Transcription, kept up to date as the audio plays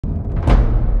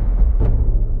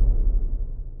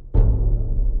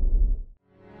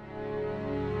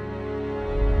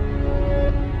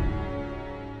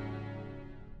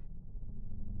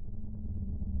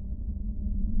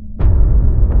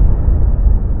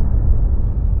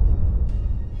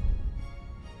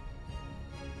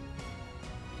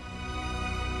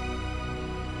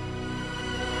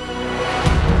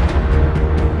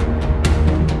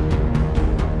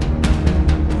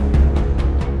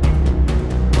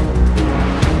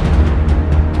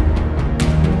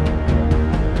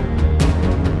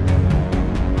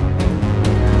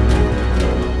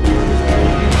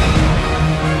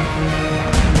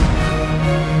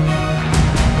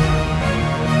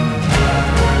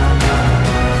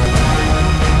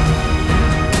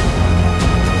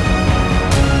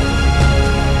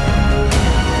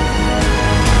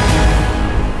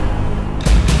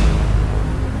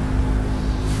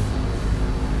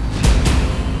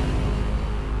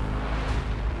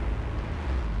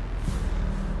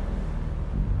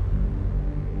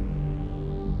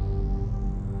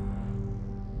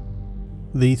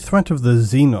The threat of the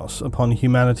Xenos upon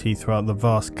humanity throughout the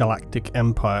vast galactic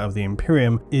empire of the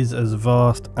Imperium is as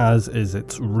vast as is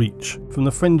its reach. From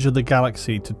the fringe of the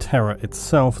galaxy to Terra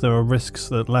itself, there are risks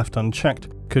that, left unchecked,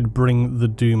 could bring the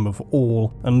doom of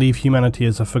all and leave humanity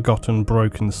as a forgotten,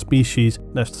 broken species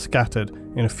left scattered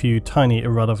in a few tiny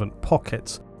irrelevant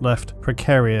pockets, left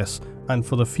precarious, and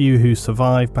for the few who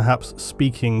survive, perhaps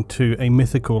speaking to a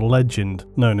mythical legend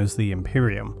known as the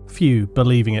Imperium. Few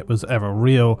believing it was ever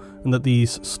real, and that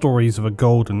these stories of a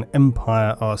golden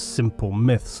empire are simple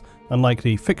myths,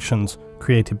 unlikely fictions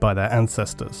created by their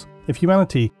ancestors. If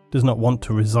humanity does not want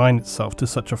to resign itself to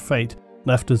such a fate,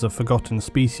 left as a forgotten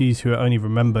species who are only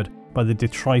remembered by the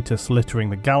detritus littering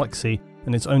the galaxy,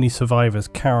 and its only survivors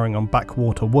cowering on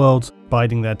backwater worlds,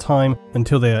 biding their time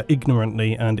until they are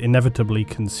ignorantly and inevitably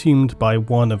consumed by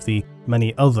one of the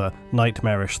many other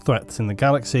nightmarish threats in the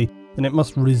galaxy, then it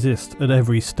must resist at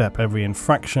every step, every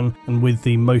infraction, and with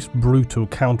the most brutal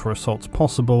counter-assaults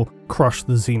possible, crush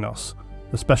the Xenos,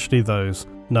 especially those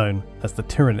known as the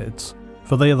Tyranids.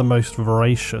 For they are the most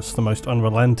voracious, the most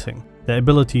unrelenting. Their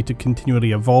ability to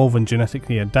continually evolve and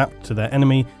genetically adapt to their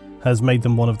enemy has made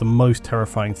them one of the most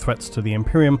terrifying threats to the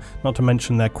Imperium, not to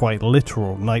mention their quite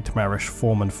literal, nightmarish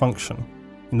form and function.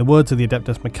 In the words of the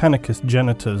Adeptus Mechanicus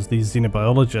Genetors, these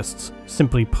Xenobiologists,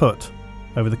 simply put,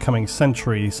 over the coming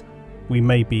centuries, we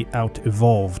may be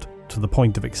out-evolved to the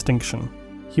point of extinction.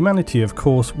 Humanity, of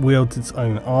course, wields its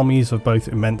own armies of both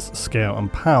immense scale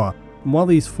and power, and while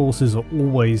these forces are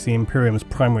always the Imperium's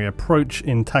primary approach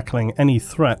in tackling any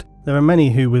threat, there are many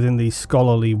who, within the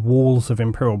scholarly walls of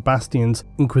Imperial bastions,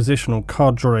 inquisitional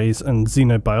cadres and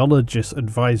Xenobiologist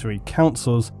advisory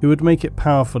councils, who would make it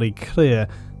powerfully clear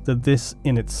that this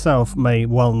in itself may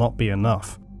well not be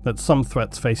enough, that some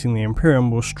threats facing the Imperium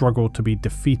will struggle to be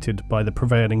defeated by the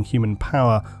prevailing human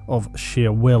power of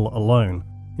sheer will alone.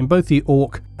 In both the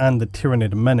Orc and the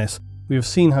Tyranid menace, we have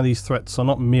seen how these threats are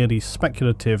not merely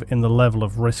speculative in the level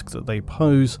of risk that they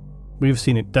pose. We have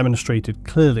seen it demonstrated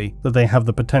clearly that they have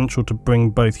the potential to bring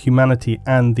both humanity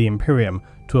and the Imperium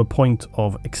to a point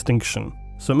of extinction.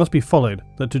 So it must be followed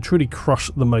that to truly crush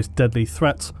the most deadly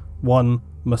threats, one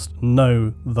must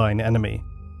know thine enemy.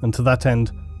 And to that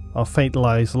end, our fate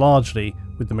lies largely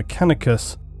with the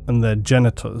Mechanicus and their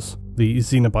Genetors, the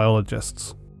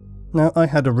Xenobiologists. Now, I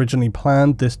had originally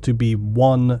planned this to be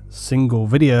one single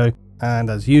video, and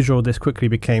as usual, this quickly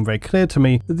became very clear to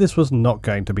me that this was not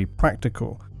going to be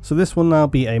practical. So this will now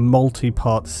be a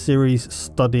multi-part series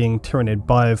studying Tyranid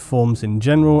Bioforms in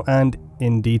general and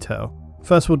in detail.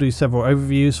 First we'll do several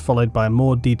overviews, followed by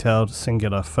more detailed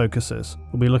singular focuses.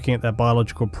 We'll be looking at their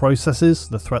biological processes,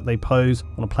 the threat they pose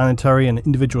on a planetary and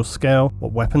individual scale,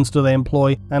 what weapons do they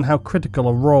employ, and how critical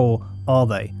a role are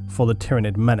they for the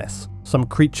Tyranid menace. Some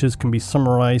creatures can be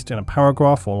summarized in a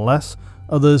paragraph or less,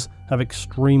 others have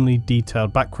extremely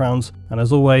detailed backgrounds, and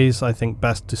as always I think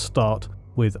best to start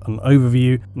with an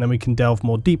overview, and then we can delve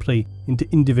more deeply into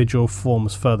individual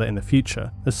forms further in the future,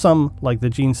 as some, like the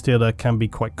Genestealer, can be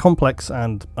quite complex,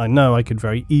 and I know I could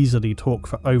very easily talk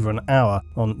for over an hour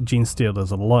on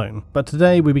Genestealers alone. But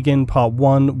today we begin part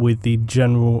 1 with the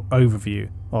general overview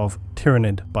of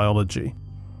Tyranid biology.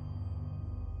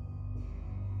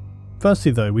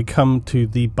 Firstly though, we come to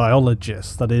the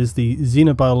Biologists, that is, the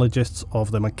Xenobiologists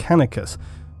of the Mechanicus,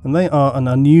 and they are an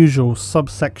unusual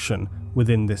subsection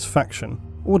within this faction.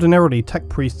 Ordinarily, tech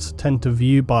priests tend to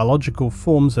view biological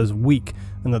forms as weak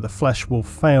and that the flesh will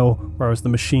fail, whereas the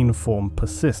machine form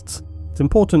persists. It's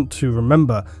important to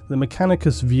remember the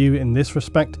Mechanicus view in this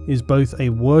respect is both a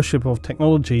worship of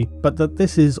technology, but that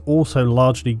this is also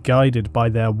largely guided by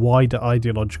their wider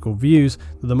ideological views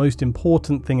that the most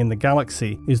important thing in the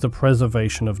galaxy is the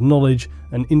preservation of knowledge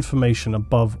and information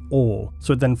above all.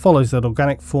 So it then follows that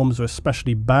organic forms are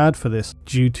especially bad for this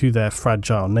due to their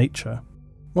fragile nature.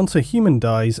 Once a human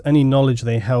dies, any knowledge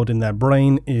they held in their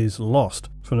brain is lost.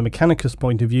 From the Mechanicus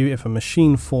point of view, if a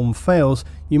machine form fails,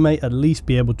 you may at least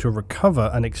be able to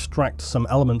recover and extract some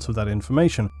elements of that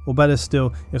information, or better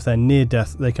still, if they're near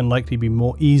death, they can likely be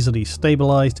more easily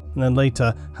stabilized and then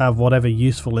later have whatever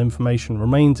useful information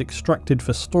remains extracted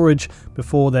for storage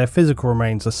before their physical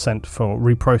remains are sent for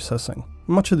reprocessing.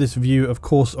 Much of this view of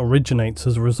course originates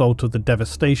as a result of the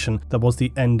devastation that was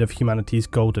the end of humanity's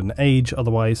golden age,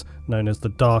 otherwise known as the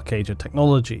Dark Age of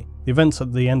technology. The events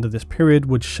at the end of this period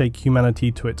would shake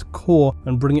humanity to its core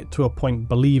and bring it to a point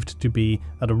believed to be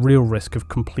at a real risk of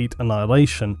complete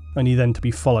annihilation, only then to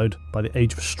be followed by the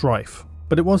Age of Strife.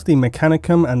 But it was the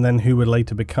Mechanicum, and then who would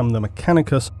later become the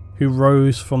Mechanicus, who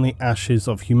rose from the ashes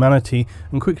of humanity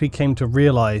and quickly came to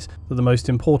realize that the most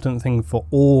important thing for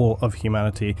all of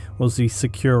humanity was the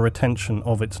secure retention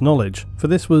of its knowledge, for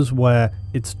this was where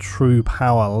its true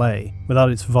power lay. Without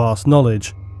its vast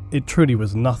knowledge, it truly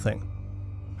was nothing.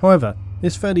 However,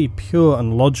 this fairly pure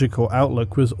and logical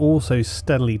outlook was also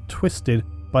steadily twisted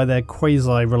by their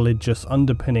quasi-religious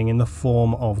underpinning in the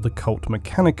form of the cult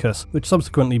Mechanicus, which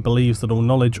subsequently believes that all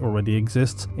knowledge already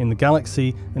exists in the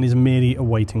galaxy and is merely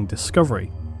awaiting discovery.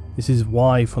 This is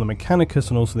why, for the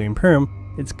Mechanicus and also the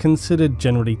Imperium, it's considered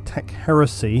generally tech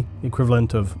heresy,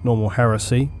 equivalent of normal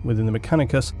heresy within the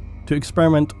Mechanicus, to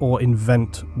experiment or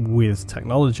invent with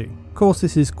technology. Of course,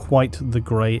 this is quite the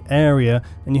grey area,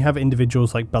 and you have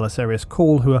individuals like Belisarius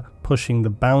Cawl who are pushing the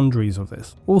boundaries of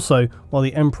this. Also, while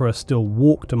the Emperor still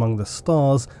walked among the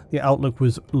stars, the outlook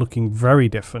was looking very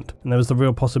different, and there was the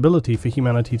real possibility for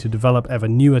humanity to develop ever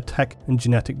newer tech and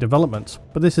genetic developments,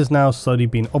 but this has now slowly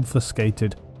been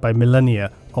obfuscated by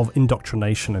millennia of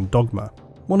indoctrination and dogma.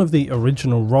 One of the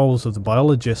original roles of the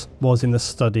biologists was in the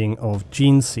studying of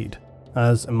gene seed,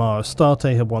 as Amara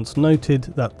Astarte had once noted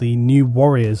that the new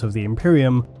warriors of the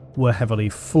Imperium were heavily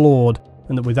flawed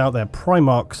and that without their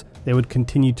Primarchs they would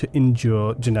continue to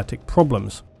endure genetic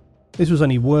problems. This was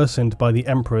only worsened by the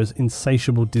Emperor's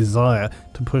insatiable desire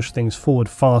to push things forward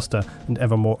faster and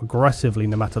ever more aggressively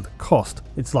no matter the cost.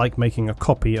 It's like making a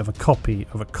copy of a copy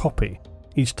of a copy.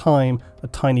 Each time a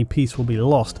tiny piece will be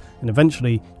lost and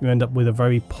eventually you end up with a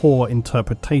very poor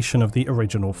interpretation of the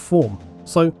original form.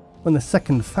 So when the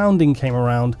second founding came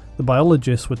around, the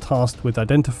biologists were tasked with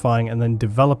identifying and then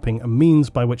developing a means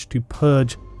by which to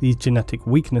purge these genetic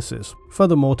weaknesses.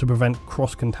 Furthermore, to prevent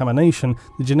cross-contamination,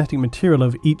 the genetic material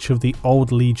of each of the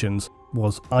old legions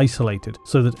was isolated,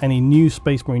 so that any new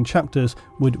Space Marine chapters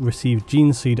would receive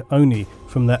gene seed only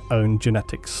from their own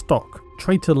genetic stock.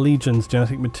 Traitor Legion's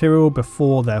genetic material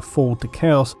before their fall to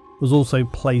chaos was also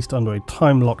placed under a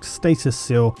time-locked stasis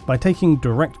seal. By taking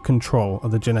direct control of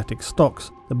the genetic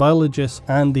stocks, the biologists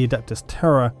and the Adeptus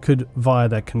Terra could, via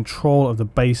their control of the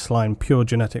baseline pure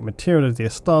genetic material of the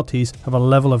Astartes, have a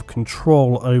level of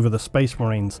control over the Space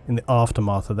Marines in the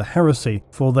aftermath of the heresy,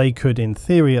 for they could in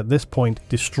theory at this point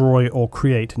destroy or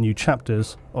create new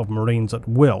chapters of Marines at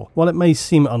will. While it may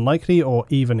seem unlikely or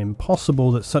even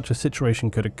impossible that such a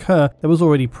situation could occur, there was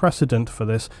already precedent for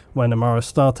this when Amara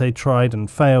Astarte tried and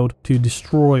failed to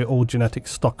destroy all genetic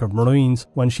stock of Marines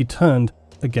when she turned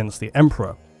against the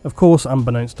Emperor. Of course,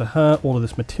 unbeknownst to her, all of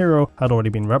this material had already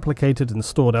been replicated and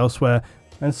stored elsewhere,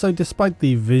 and so despite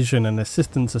the vision and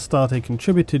assistance Astarte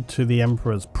contributed to the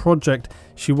Emperor's project,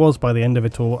 she was by the end of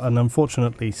it all an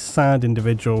unfortunately sad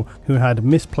individual who had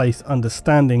misplaced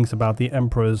understandings about the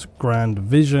Emperor's grand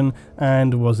vision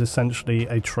and was essentially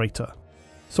a traitor.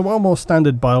 So while more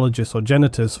standard biologists or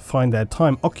genetors find their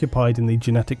time occupied in the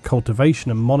genetic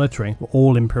cultivation and monitoring of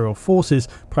all Imperial forces,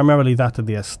 primarily that of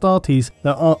the Astartes,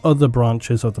 there are other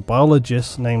branches of the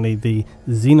biologists, namely the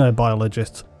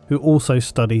Xenobiologists, who also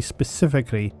study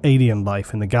specifically alien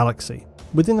life in the galaxy.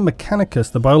 Within the Mechanicus,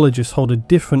 the biologists hold a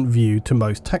different view to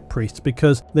most tech priests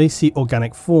because they see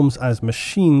organic forms as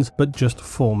machines but just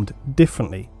formed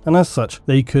differently, and as such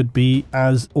they could be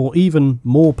as or even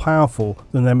more powerful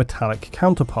than their metallic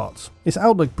counterparts. This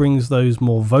outlook brings those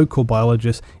more vocal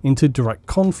biologists into direct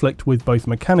conflict with both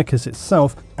Mechanicus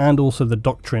itself and also the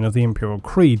doctrine of the Imperial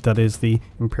Creed, that is, the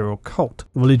Imperial cult,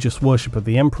 the religious worship of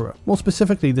the Emperor. More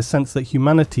specifically, the sense that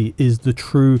humanity is the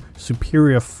true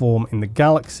superior form in the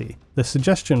galaxy. The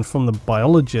suggestion from the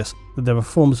biologists that there are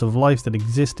forms of life that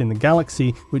exist in the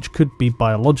galaxy which could be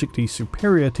biologically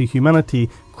superior to humanity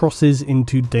crosses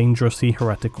into dangerously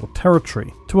heretical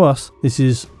territory. To us, this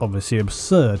is obviously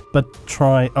absurd, but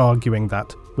try arguing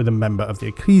that with a member of the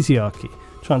ecclesiarchy.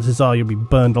 Chances are you'll be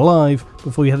burned alive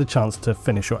before you had a chance to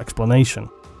finish your explanation.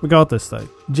 Regardless though,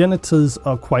 Genetors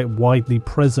are quite widely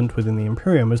present within the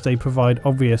Imperium as they provide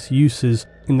obvious uses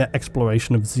in their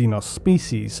exploration of Xenos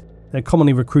species. They're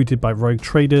commonly recruited by rogue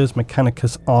traders,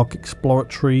 Mechanicus Arc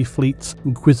exploratory fleets,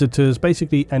 Inquisitors,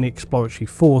 basically any exploratory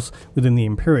force within the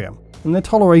Imperium. And they're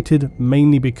tolerated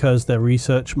mainly because their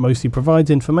research mostly provides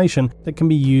information that can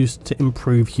be used to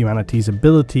improve humanity's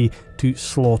ability to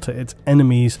slaughter its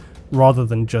enemies, rather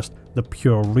than just the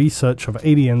pure research of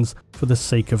aliens for the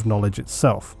sake of knowledge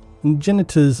itself. And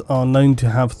Genetors are known to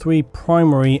have three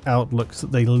primary outlooks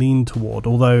that they lean toward,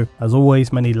 although, as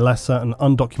always, many lesser and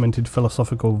undocumented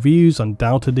philosophical views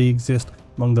undoubtedly exist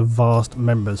among the vast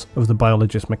members of the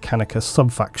Biologist Mechanicus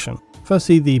subfaction.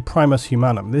 Firstly, the Primus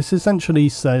Humanum. This essentially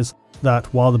says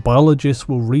that while the biologists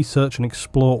will research and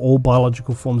explore all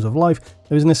biological forms of life,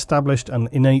 there is an established and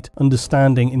innate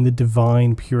understanding in the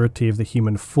divine purity of the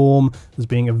human form as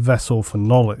being a vessel for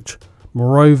knowledge.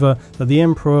 Moreover, that the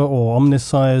Emperor or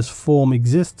Omnissire's form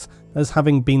exists as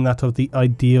having been that of the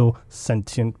ideal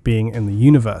sentient being in the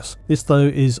universe. This, though,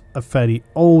 is a fairly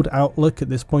old outlook at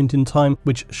this point in time,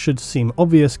 which should seem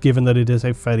obvious given that it is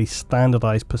a fairly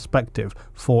standardized perspective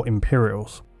for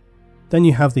Imperials. Then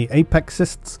you have the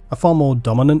Apexists, a far more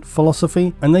dominant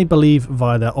philosophy, and they believe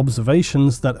via their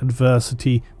observations that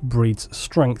adversity breeds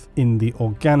strength in the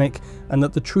organic, and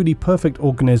that the truly perfect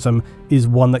organism is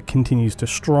one that continues to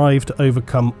strive to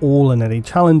overcome all and any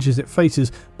challenges it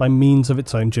faces by means of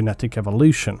its own genetic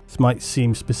evolution. This might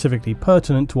seem specifically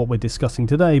pertinent to what we're discussing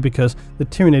today because the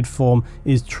Tyranid form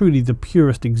is truly the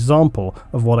purest example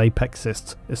of what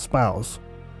Apexists espouse.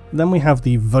 Then we have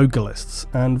the Vogelists,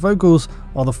 and Vogels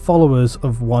are the followers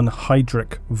of one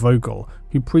Heydrich Vogel,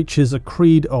 who preaches a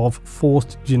creed of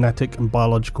forced genetic and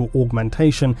biological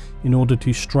augmentation in order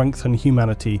to strengthen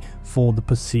humanity for the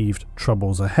perceived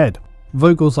troubles ahead.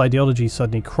 Vogel's ideology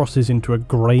suddenly crosses into a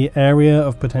grey area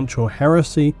of potential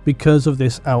heresy because of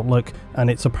this outlook and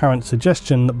its apparent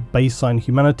suggestion that baseline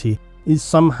humanity is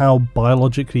somehow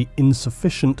biologically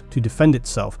insufficient to defend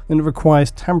itself and it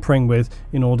requires tampering with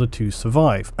in order to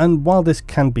survive. And while this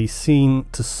can be seen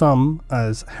to some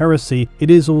as heresy,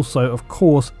 it is also, of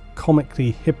course,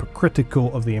 comically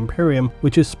hypocritical of the Imperium,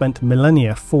 which has spent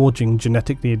millennia forging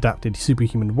genetically adapted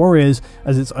superhuman warriors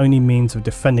as its only means of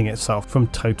defending itself from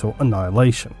total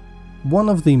annihilation. One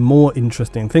of the more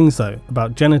interesting things though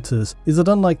about Genetors is that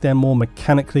unlike their more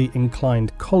mechanically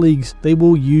inclined colleagues, they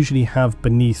will usually have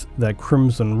beneath their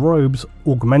crimson robes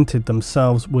augmented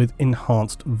themselves with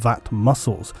enhanced vat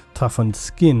muscles, toughened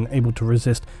skin able to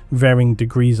resist varying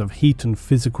degrees of heat and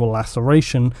physical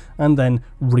laceration, and then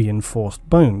reinforced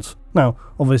bones. Now,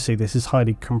 obviously this is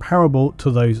highly comparable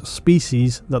to those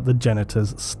species that the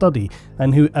Genetors study,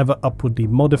 and who ever upwardly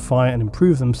modify and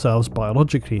improve themselves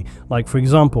biologically, like for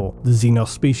example, the Xenos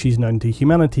species known to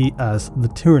humanity as the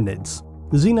Tyranids.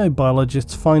 The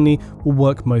Xenobiologists finally will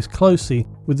work most closely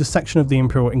with the section of the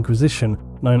Imperial Inquisition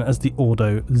known as the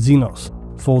Ordo Xenos,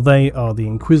 for they are the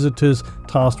Inquisitors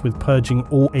tasked with purging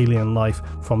all alien life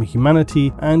from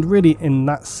humanity, and really in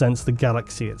that sense the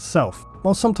galaxy itself.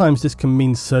 While sometimes this can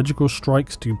mean surgical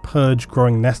strikes to purge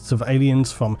growing nests of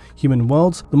aliens from human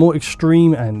worlds, the more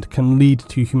extreme end can lead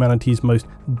to humanity's most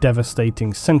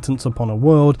devastating sentence upon a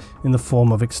world in the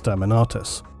form of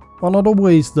exterminatus. While not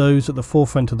always those at the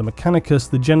forefront of the Mechanicus,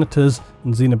 the Genetors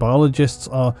and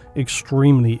Xenobiologists are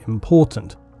extremely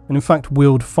important, and in fact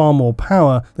wield far more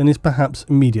power than is perhaps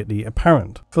immediately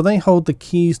apparent. For they hold the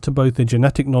keys to both the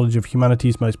genetic knowledge of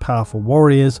humanity's most powerful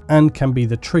warriors and can be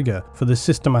the trigger for the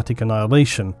systematic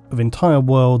annihilation of entire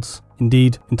worlds,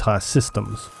 indeed entire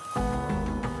systems.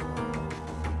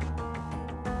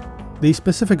 The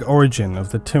specific origin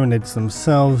of the Tyranids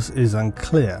themselves is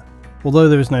unclear, although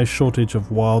there is no shortage of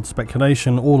wild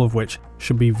speculation, all of which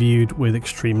should be viewed with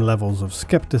extreme levels of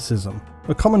skepticism.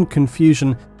 A common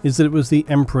confusion is that it was the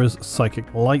Emperor's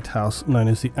psychic lighthouse, known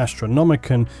as the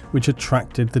Astronomicon, which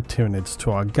attracted the Tyranids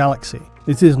to our galaxy.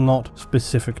 This is not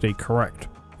specifically correct.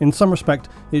 In some respect,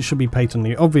 it should be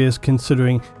patently obvious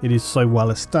considering it is so well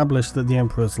established that the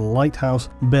Emperor's lighthouse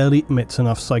barely emits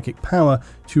enough psychic power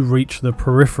to reach the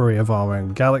periphery of our own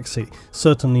galaxy,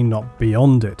 certainly not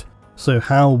beyond it. So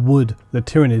how would the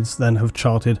Tyranids then have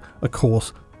charted a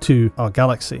course to our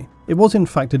galaxy? It was in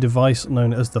fact a device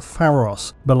known as the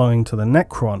Pharos, belonging to the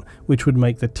Necron, which would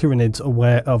make the Tyranids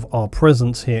aware of our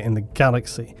presence here in the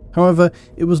galaxy. However,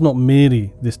 it was not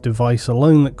merely this device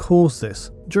alone that caused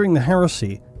this. During the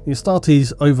heresy, the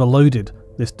Astartes overloaded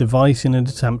this device in an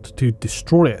attempt to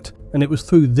destroy it, and it was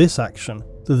through this action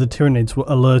that the Tyranids were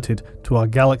alerted to our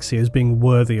galaxy as being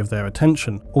worthy of their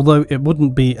attention, although it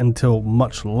wouldn't be until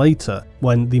much later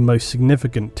when the most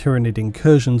significant Tyranid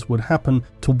incursions would happen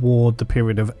toward the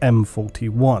period of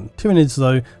M41. Tyranids,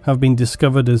 though, have been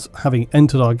discovered as having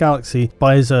entered our galaxy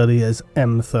by as early as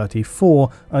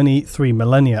M34, only 3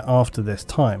 millennia after this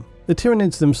time. The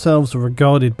Tyranids themselves are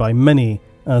regarded by many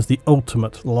as the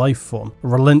ultimate life form, a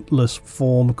relentless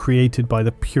form created by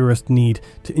the purest need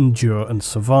to endure and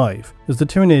survive, as the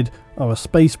Tyranid are a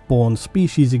space-borne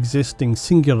species existing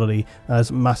singularly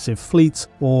as massive fleets,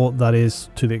 or that is,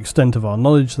 to the extent of our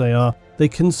knowledge they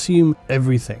consume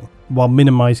everything, while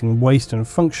minimizing waste and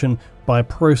function by a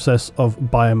process of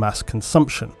biomass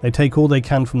consumption. They take all they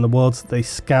can from the worlds that they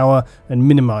scour and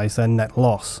minimize their net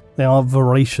loss. They are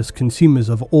voracious consumers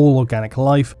of all organic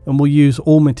life and will use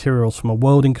all materials from a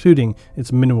world, including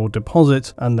its mineral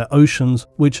deposits and the oceans,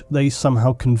 which they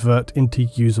somehow convert into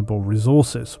usable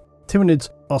resources. Tyranids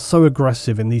are so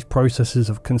aggressive in these processes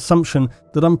of consumption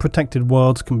that unprotected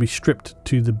worlds can be stripped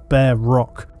to the bare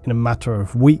rock in a matter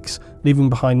of weeks, leaving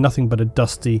behind nothing but a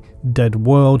dusty, dead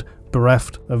world,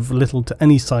 bereft of little to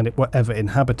any sign it were ever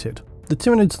inhabited. The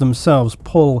Tyranids themselves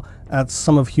pull at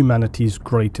some of humanity's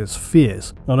greatest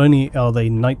fears. Not only are they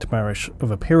nightmarish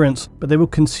of appearance, but they will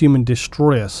consume and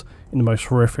destroy us in the most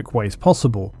horrific ways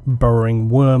possible. Burrowing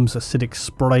worms, acidic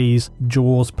sprays,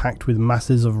 jaws packed with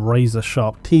masses of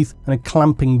razor-sharp teeth, and a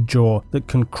clamping jaw that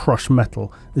can crush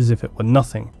metal as if it were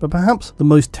nothing. But perhaps the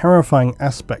most terrifying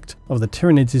aspect of the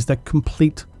Tyranids is their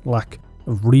complete lack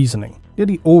of reasoning.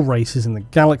 Nearly all races in the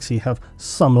galaxy have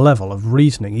some level of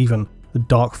reasoning, even the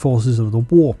dark forces of the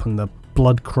warp and the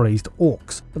blood-crazed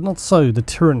orcs, but not so the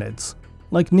Tyranids.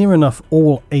 Like near enough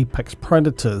all apex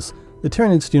predators, the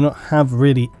Tyranids do not have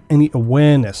really any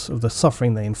awareness of the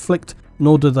suffering they inflict,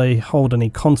 nor do they hold any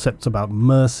concepts about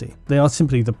mercy. They are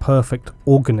simply the perfect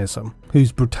organism,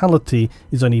 whose brutality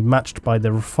is only matched by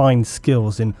their refined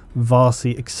skills in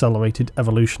vastly accelerated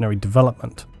evolutionary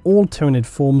development. All Tyranid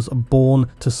forms are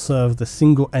born to serve the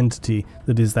single entity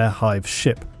that is their hive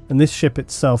ship, and this ship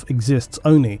itself exists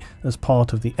only as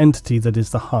part of the entity that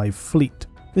is the hive fleet.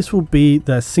 This will be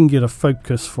their singular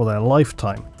focus for their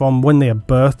lifetime, from when they are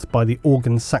birthed by the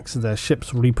organ sacs of their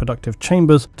ship's reproductive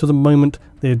chambers to the moment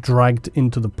they are dragged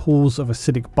into the pools of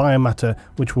acidic biomatter,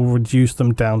 which will reduce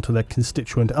them down to their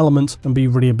constituent elements and be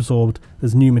reabsorbed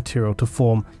as new material to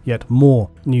form yet more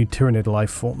new Tyranid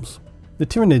life forms. The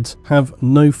Tyranids have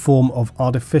no form of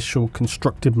artificial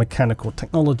constructed mechanical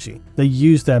technology. They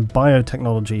use their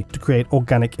biotechnology to create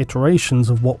organic iterations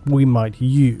of what we might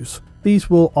use. These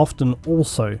will often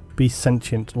also be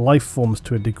sentient life forms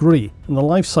to a degree, and the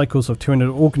life cycles of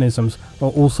Tyranid organisms are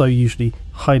also usually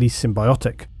highly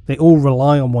symbiotic. They all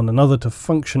rely on one another to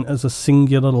function as a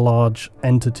singular large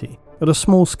entity. At a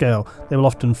small scale, they will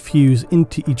often fuse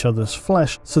into each other's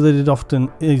flesh, so that it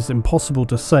often is impossible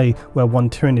to say where one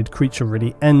Tyranid creature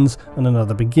really ends and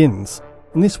another begins.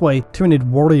 In this way, Tyranid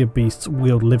warrior beasts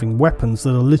wield living weapons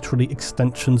that are literally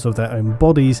extensions of their own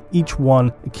bodies, each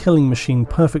one a killing machine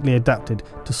perfectly adapted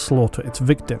to slaughter its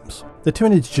victims. The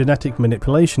Tyranid's genetic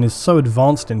manipulation is so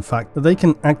advanced, in fact, that they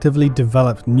can actively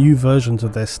develop new versions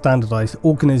of their standardized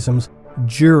organisms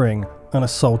during an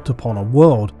assault upon a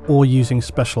world, or using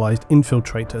specialized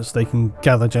infiltrators. They can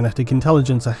gather genetic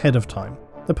intelligence ahead of time.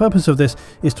 The purpose of this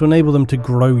is to enable them to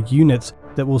grow units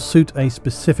that will suit a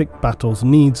specific battle's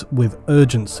needs with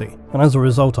urgency, and as a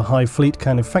result a hive fleet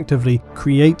can effectively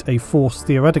create a force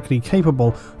theoretically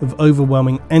capable of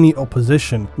overwhelming any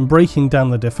opposition and breaking down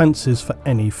the defences for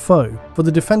any foe. For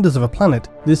the defenders of a planet,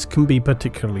 this can be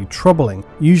particularly troubling.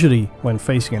 Usually, when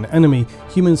facing an enemy,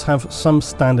 humans have some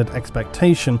standard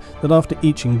expectation that after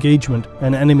each engagement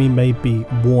an enemy may be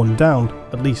worn down,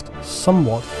 at least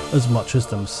somewhat, as much as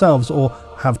themselves, or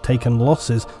have taken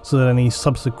losses so that any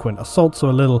subsequent assaults are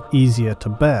a little easier to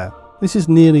bear. This is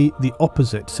nearly the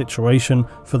opposite situation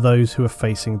for those who are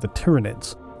facing the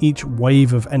Tyranids. Each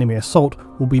wave of enemy assault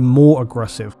will be more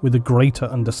aggressive, with a greater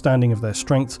understanding of their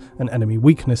strengths and enemy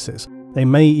weaknesses. They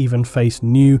may even face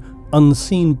new,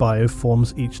 unseen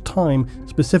bioforms each time,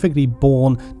 specifically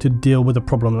born to deal with a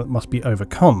problem that must be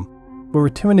overcome. Were a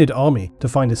Tyranid army to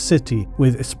find a city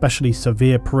with especially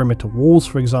severe perimeter walls,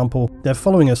 for example, their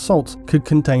following assaults could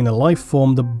contain a life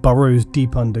form that burrows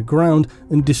deep underground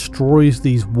and destroys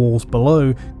these walls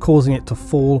below, causing it to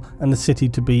fall and the city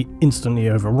to be instantly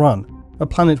overrun. A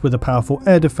planet with a powerful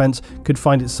air defense could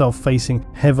find itself facing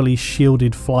heavily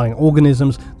shielded flying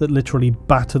organisms that literally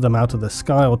batter them out of the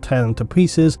sky or tear them to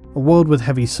pieces. A world with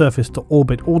heavy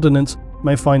surface-to-orbit ordnance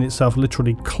may find itself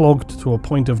literally clogged to a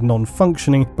point of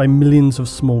non-functioning by millions of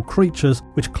small creatures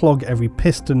which clog every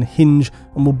piston, hinge,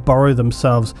 and will burrow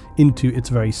themselves into its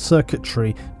very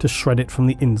circuitry to shred it from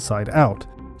the inside out.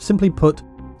 Simply put,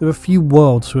 there are few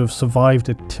worlds who have survived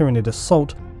a Tyranid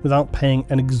assault without paying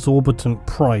an exorbitant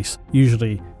price,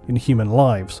 usually in human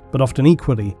lives, but often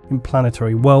equally in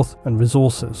planetary wealth and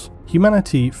resources.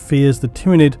 Humanity fears the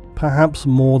Tyranid perhaps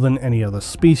more than any other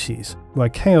species. Where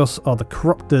chaos are the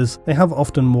corruptors, they have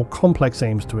often more complex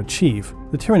aims to achieve.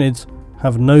 The Tyranids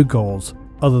have no goals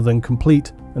other than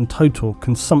complete and total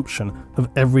consumption of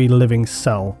every living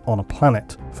cell on a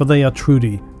planet, for they are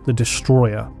truly the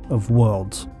destroyer of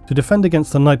worlds. To defend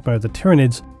against the nightmare of the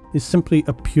Tyranids is simply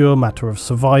a pure matter of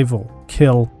survival,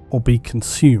 kill or be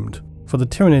consumed. for the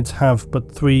Tyranids have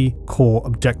but 3 core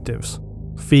objectives: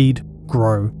 feed,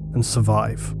 grow, and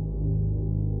survive.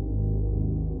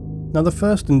 Now, the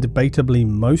first and debatably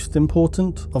most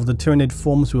important of the Tyranid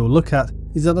forms we will look at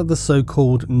is that of the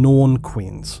so-called Norn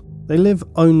Queens. They live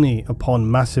only upon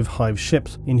massive hive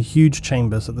ships in huge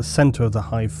chambers at the centre of the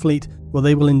hive fleet, where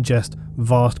they will ingest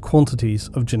vast quantities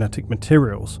of genetic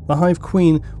materials. The hive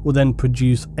queen will then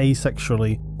produce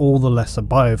asexually all the lesser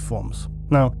bioforms.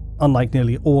 Now, unlike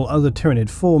nearly all other Tyranid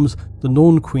forms, the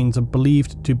Norn Queens are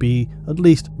believed to be at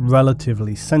least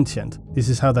relatively sentient. This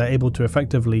is how they're able to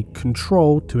effectively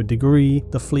control, to a degree,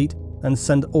 the fleet and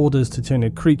send orders to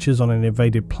Tyranid creatures on an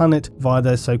invaded planet via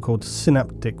their so-called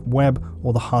Synaptic Web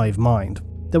or the hive mind.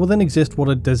 There will then exist what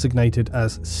are designated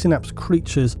as synapse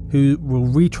creatures who will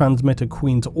retransmit a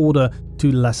queen's order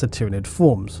to lesser Tyranid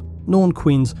forms. Norn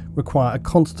Queens require a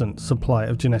constant supply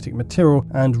of genetic material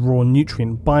and raw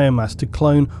nutrient biomass to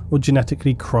clone or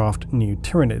genetically craft new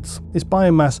Tyranids. This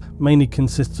biomass mainly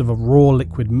consists of a raw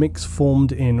liquid mix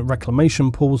formed in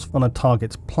reclamation pools on a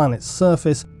target's planet's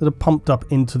surface that are pumped up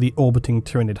into the orbiting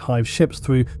Tyranid hive ships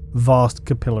through vast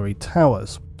capillary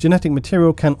towers. Genetic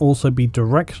material can also be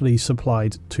directly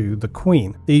supplied to the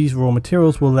queen. These raw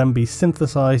materials will then be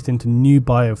synthesized into new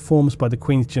bioforms by the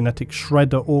queen's genetic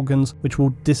shredder organs, which will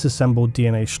disassemble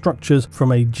DNA structures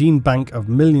from a gene bank of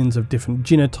millions of different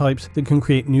genotypes that can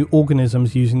create new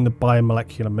organisms using the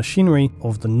biomolecular machinery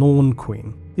of the Norn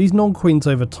Queen. These Norn Queens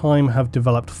over time have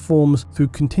developed forms through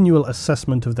continual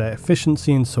assessment of their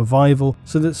efficiency and survival,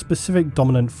 so that specific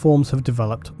dominant forms have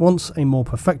developed. Once a more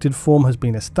perfected form has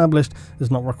been established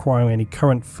as not requiring any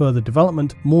current further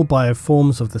development, more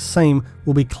bioforms of the same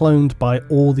will be cloned by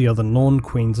all the other Norn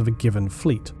Queens of a given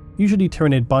fleet. Usually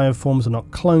Tyranid bioforms are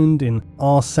not cloned in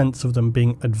our sense of them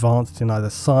being advanced in either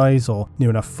size or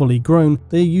near enough fully grown.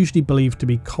 They are usually believed to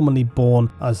be commonly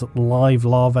born as live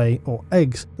larvae or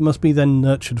eggs that must be then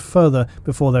nurtured further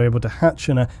before they're able to hatch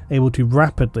and are able to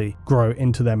rapidly grow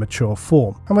into their mature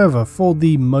form. However, for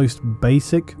the most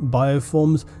basic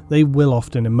bioforms, they will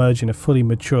often emerge in a fully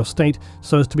mature state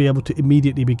so as to be able to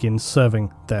immediately begin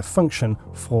serving their function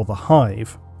for the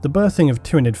hive. The birthing of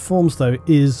Tyranid forms, though,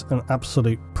 is an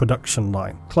absolute production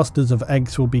line. Clusters of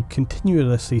eggs will be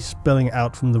continuously spilling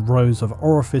out from the rows of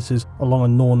orifices along a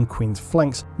Norn Queen's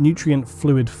flanks. Nutrient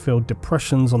fluid-filled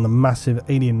depressions on the massive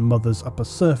alien mother's upper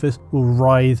surface will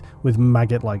writhe with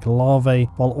maggot-like larvae,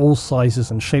 while all sizes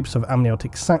and shapes of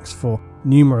amniotic sacs for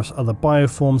numerous other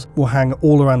bioforms will hang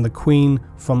all around the queen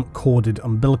from corded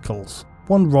umbilicals.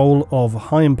 One role of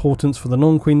high importance for the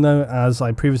Norn Queen, though, as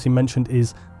I previously mentioned,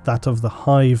 is that of the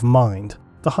hive mind.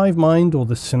 The hive mind, or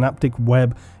the synaptic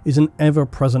web, is an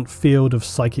ever-present field of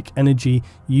psychic energy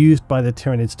used by the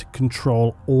Tyranids to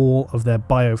control all of their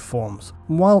bioforms.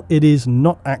 While it is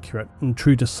not accurate and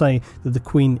true to say that the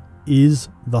queen is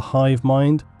the hive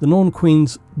mind, the Norn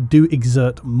Queens do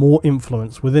exert more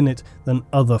influence within it than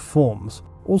other forms.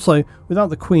 Also, without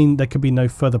the queen there could be no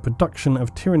further production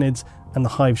of Tyranids and the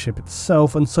hive ship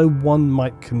itself, and so one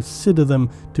might consider them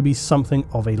to be something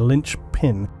of a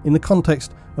linchpin in the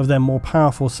context of their more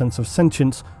powerful sense of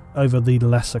sentience over the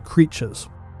lesser creatures.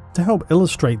 To help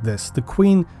illustrate this, the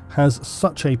queen has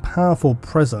such a powerful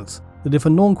presence that if a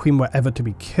Norn Queen were ever to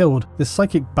be killed, the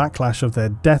psychic backlash of their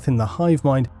death in the hive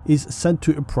mind is said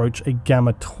to approach a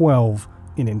gamma 12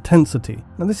 in intensity.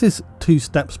 Now, this is 2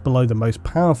 steps below the most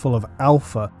powerful of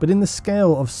alpha, but in the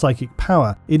scale of psychic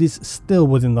power, it is still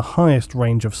within the highest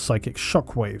range of psychic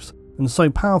shockwaves. And so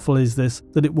powerful is this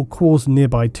that it will cause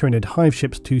nearby Tyranid hive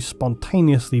ships to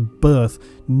spontaneously birth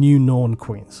new Norn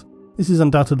Queens. This is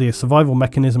undoubtedly a survival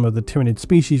mechanism of the Tyranid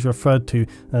species referred to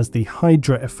as the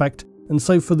Hydra effect, and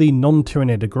so for the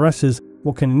non-Tyranid aggressors,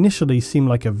 what can initially seem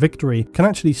like a victory can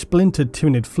actually splinter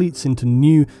Tyranid fleets into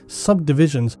new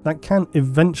subdivisions that can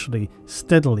eventually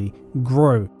steadily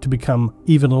grow to become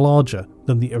even larger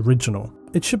than the original.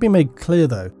 It should be made clear,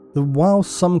 though, that while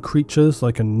some creatures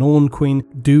like a Norn Queen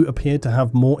do appear to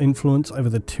have more influence over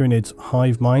the Tyranid's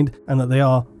hive mind and that they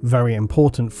are very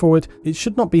important for it, it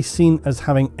should not be seen as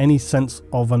having any sense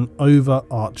of an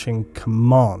overarching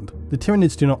command. The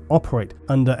Tyranids do not operate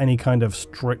under any kind of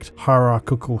strict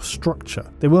hierarchical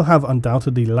structure. They will have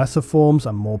undoubtedly lesser forms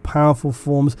and more powerful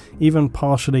forms, even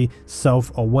partially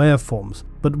self-aware forms,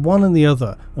 but one and the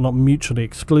other are not mutually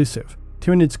exclusive.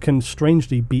 Tyranids can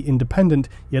strangely be independent,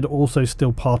 yet also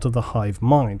still part of the hive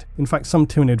mind. In fact, some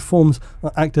Tyranid forms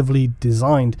are actively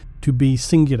designed to be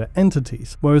singular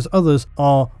entities, whereas others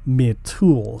are mere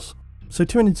tools. So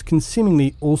Tyranids can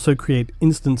seemingly also create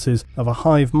instances of a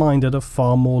hive mind at a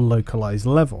far more localized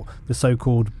level, the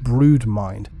so-called brood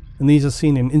mind. and these are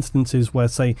seen in instances where,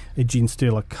 say, a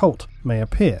genestealer cult may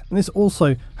appear. And this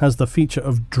also has the feature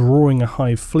of drawing a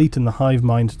hive fleet and the hive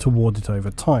mind toward it over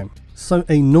time. So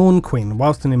a Norn Queen,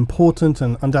 whilst an important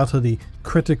and undoubtedly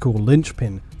critical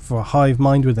linchpin for a hive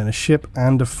mind within a ship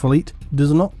and a fleet,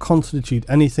 does not constitute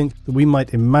anything that we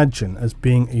might imagine as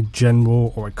being a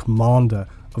general or a commander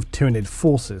of Tyranid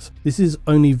forces. This is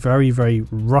only very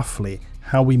roughly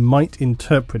how we might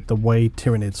interpret the way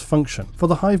Tyranids function, for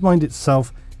the hive mind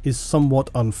itself is somewhat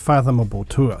unfathomable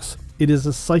to us. It is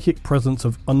a psychic presence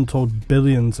of untold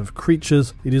billions of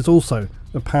creatures. It is also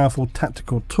a powerful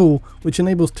tactical tool which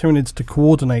enables Tyranids to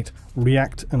coordinate,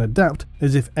 react and adapt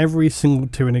as if every single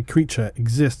Tyranid creature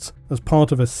exists as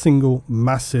part of a single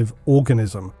massive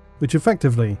organism, which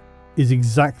effectively is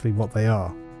exactly what they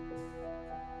are.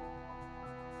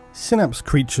 Synapse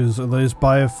creatures are those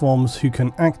bioforms who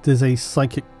can act as a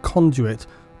psychic conduit,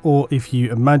 or if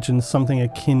you imagine something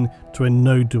akin to a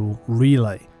nodal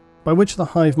relay, by which the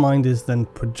hive mind is then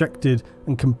projected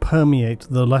and can permeate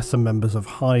the lesser members of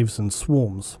hives and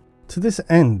swarms. To this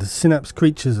end, synapse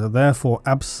creatures are therefore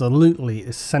absolutely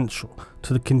essential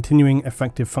to the continuing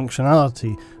effective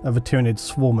functionality of a Tyranid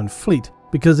swarm and fleet,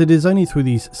 because it is only through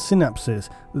these synapses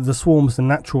that the swarm's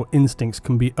natural instincts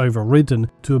can be overridden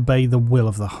to obey the will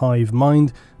of the hive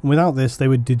mind, and without this they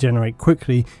would degenerate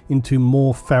quickly into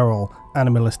more feral,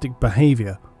 animalistic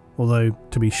behaviour. Although,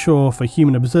 to be sure, for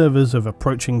human observers of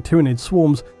approaching Tyranid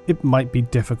swarms, it might be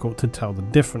difficult to tell the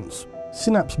difference.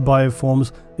 Synapse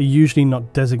bioforms are usually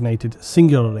not designated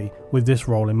singularly with this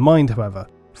role in mind, however.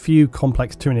 Few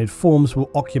complex Tyranid forms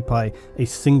will occupy a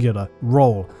singular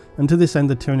role, and to this end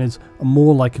the Tyranids are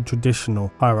more like a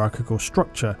traditional hierarchical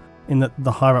structure, in that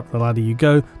the higher up the ladder you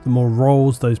go, the more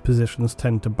roles those positions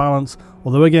tend to balance,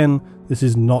 although again, this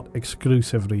is not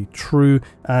exclusively true,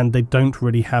 and they don't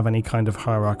really have any kind of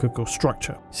hierarchical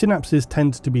structure. Synapses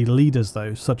tend to be leaders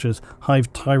though, such as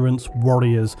hive tyrants,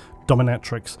 warriors,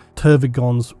 dominatrix,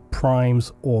 termagants,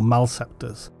 primes, or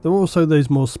malceptors. There are also those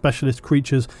more specialist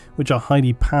creatures which are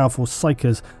highly powerful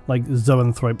psychers like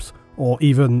zoanthropes, or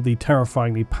even the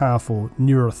terrifyingly powerful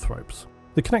neurothropes.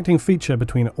 The connecting feature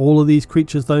between all of these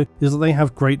creatures though is that they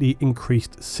have greatly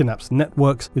increased synapse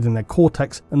networks within their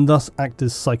cortex and thus act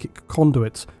as psychic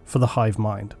conduits for the hive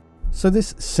mind. So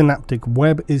this synaptic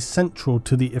web is central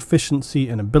to the efficiency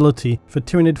and ability for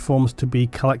Tyranid forms to be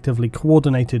collectively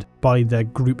coordinated by their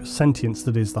group sentience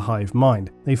that is the hive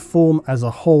mind. They form as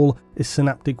a whole a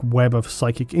synaptic web of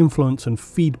psychic influence and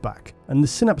feedback, and the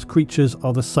synapse creatures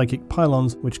are the psychic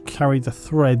pylons which carry the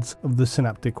threads of the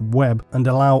synaptic web and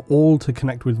allow all to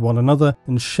connect with one another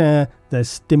and share their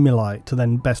stimuli to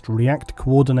then best react,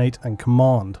 coordinate and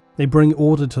command. They bring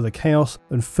order to the chaos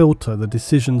and filter the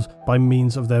decisions by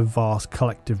means of their vast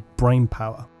collective brain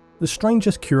power. The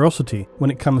strangest curiosity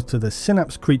when it comes to the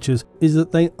synapse creatures is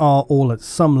that they are all at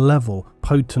some level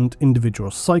potent individual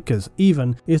psychers,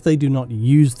 even if they do not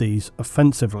use these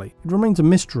offensively. It remains a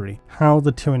mystery how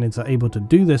the Tyranids are able to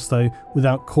do this though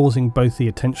without causing both the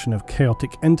attention of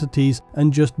chaotic entities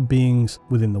and just beings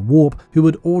within the warp who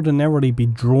would ordinarily be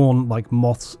drawn like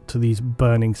moths to these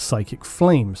burning psychic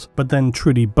flames. But then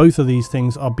truly both of these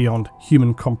things are beyond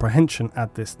human comprehension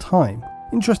at this time.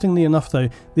 Interestingly enough though,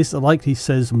 this likely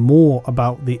says more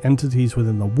about the entities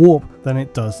within the warp than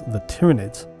it does the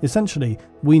Tyranids. Essentially,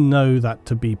 we know that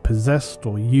to be possessed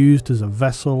or used as a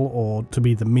vessel or to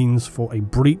be the means for a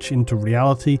breach into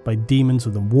reality by demons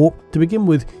of the warp, to begin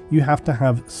with you have to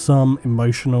have some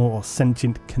emotional or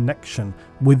sentient connection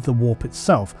with the warp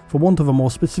itself. For want of a more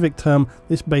specific term,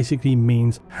 this basically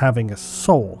means having a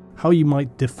soul. How you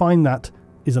might define that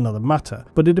is another matter,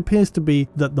 but it appears to be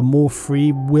that the more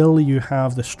free will you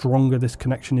have, the stronger this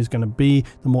connection is going to be.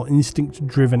 The more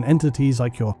instinct-driven entities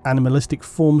like your animalistic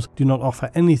forms do not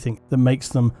offer anything that makes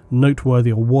them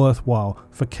noteworthy or worthwhile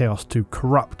for chaos to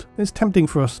corrupt. It's tempting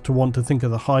for us to want to think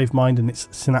of the hive mind and its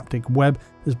synaptic web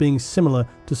as being similar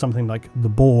to something like the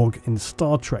Borg in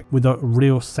Star Trek, with a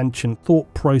real sentient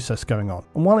thought process going on.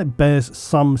 And while it bears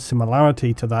some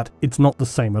similarity to that, it's not the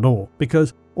same at all,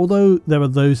 because although there are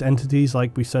those entities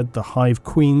like we said the hive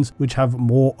queens which have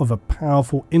more of a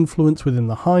powerful influence within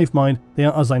the hive mind, they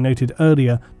are, as I noted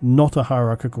earlier, not a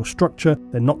hierarchical structure,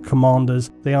 they're not commanders,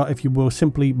 they are, if you will,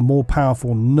 simply more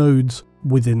powerful nodes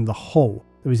within the whole.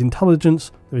 There is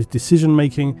intelligence, there is decision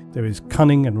making, there is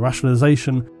cunning and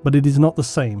rationalization, but it is not the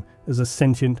same as a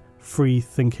sentient, free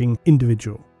thinking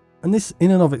individual. And this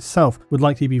in and of itself would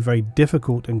likely be very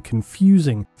difficult and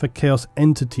confusing for Chaos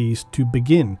entities to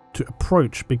begin to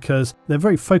approach, because they're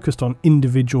very focused on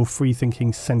individual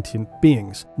free-thinking sentient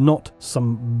beings, not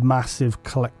some massive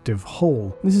collective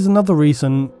whole. This is another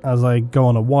reason, as I go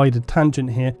on a wider tangent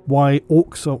here, why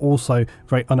orcs are also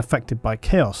very unaffected by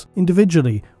Chaos.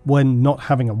 Individually, when not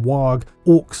having a warg,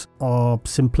 orcs are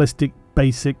simplistic,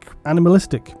 basic,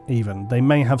 animalistic even. They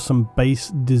may have some base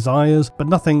desires, but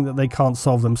nothing that they can't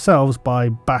solve themselves by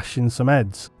bashing some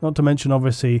eds. Not to mention,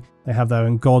 obviously, they have their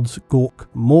own gods, Gork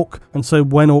and Mork, and so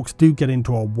when orcs do get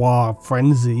into a war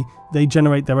frenzy, they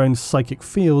generate their own psychic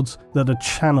fields that are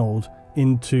channeled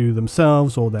into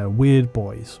themselves or their weird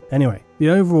boys. Anyway, the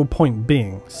overall point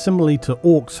being, similarly to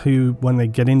orcs who, when they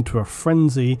get into a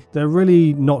frenzy, they're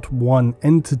really not one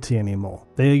entity anymore.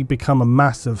 They become a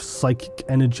mass of psychic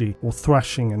energy, all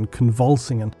thrashing and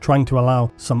convulsing and trying to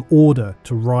allow some order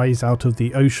to rise out of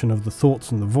the ocean of the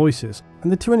thoughts and the voices.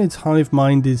 And the Tyranid's hive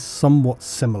mind is somewhat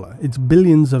similar. It's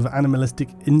billions of animalistic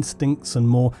instincts and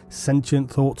more sentient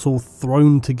thoughts all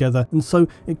thrown together, and so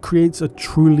it creates a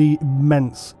truly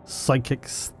immense psychic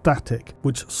static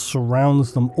which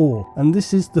surrounds them all. And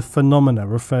this is the phenomena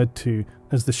referred to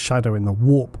as the shadow in the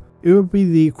warp. It would be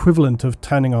the equivalent of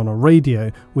turning on a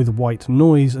radio with white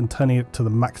noise and turning it to the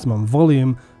maximum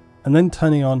volume, and then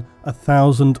turning on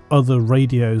 1,000 other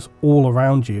radios all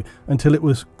around you until it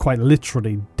was quite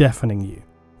literally deafening you.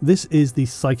 This is the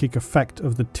psychic effect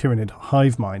of the Tyranid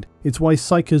hive mind. It's why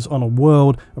psychers on a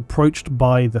world approached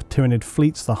by the Tyranid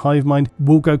fleets, the hive mind,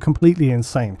 will go completely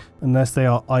insane unless they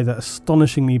are either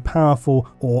astonishingly powerful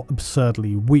or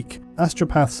absurdly weak.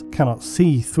 Astropaths cannot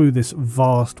see through this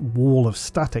vast wall of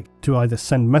static to either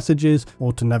send messages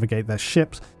or to navigate their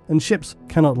ships, and ships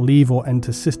cannot leave or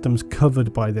enter systems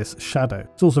covered by this shadow.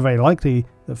 It's also very likely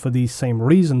that for these same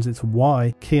reasons it's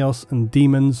why chaos and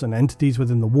demons and entities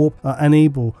within the warp are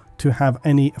unable to have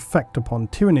any effect upon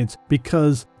Tyranids,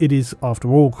 because it is after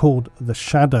all called the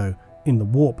shadow in the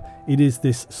warp. It is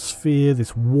this sphere,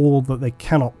 this wall that they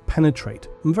cannot penetrate.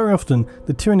 And very often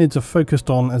the Tyranids are focused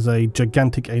on as a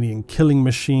gigantic alien killing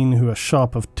machine who are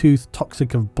sharp of tooth,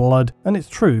 toxic of blood, and it's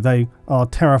true, they are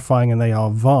terrifying and they are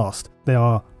vast. They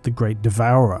are the great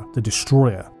devourer, the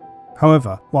destroyer.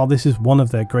 However, while this is one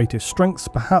of their greatest strengths,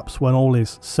 perhaps when all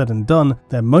is said and done,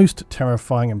 their most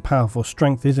terrifying and powerful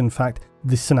strength is in fact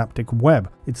the Synaptic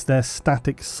Web. It's their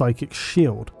static psychic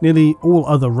shield. Nearly all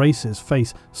other races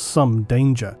face some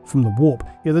danger from the warp,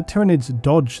 yet the Tyranids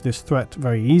dodge this threat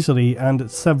very easily and at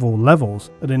several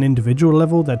levels. At an individual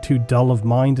level, they're too dull of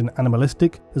mind and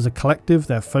animalistic. As a collective,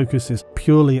 their focus is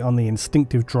purely on the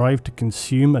instinctive drive to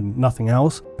consume and nothing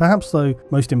else. Perhaps though,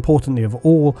 most importantly of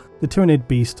all, the Tyranid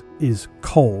beast is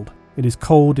cold. It is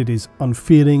cold, it is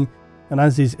unfeeling, and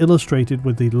as is illustrated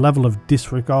with the level of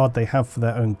disregard they have for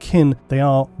their own kin, they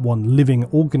are one living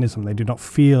organism. They do not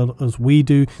feel as we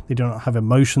do, they do not have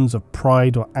emotions of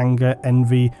pride or anger,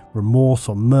 envy, remorse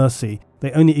or mercy.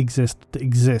 They only exist to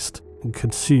exist and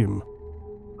consume.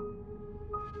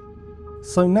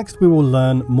 So next we will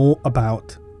learn more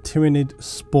about Tyranid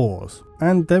Spores.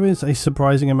 And there is a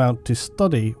surprising amount to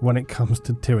study when it comes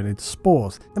to Tyranid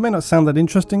Spores. It may not sound that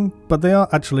interesting, but they are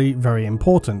actually very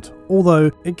important, although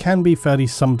it can be fairly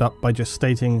summed up by just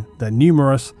stating they're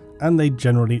numerous and they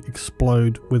generally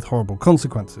explode with horrible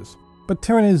consequences. But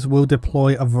Tyranids will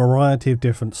deploy a variety of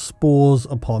different spores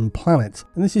upon planets,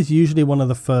 and this is usually one of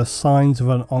the first signs of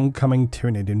an oncoming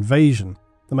Tyranid invasion.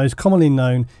 The most commonly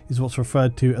known is what's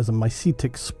referred to as a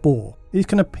mycetic spore. These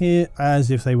can appear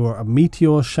as if they were a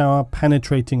meteor shower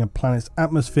penetrating a planet's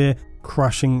atmosphere,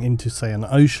 crashing into, say, an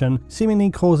ocean,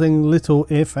 seemingly causing little,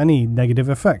 if any, negative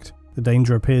effect. The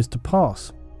danger appears to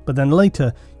pass. But then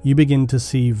later, you begin to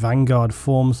see vanguard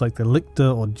forms like the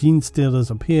Lictor or Gene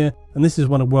Stealers appear, and this is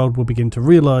when a world will begin to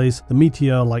realise the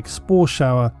meteor-like spore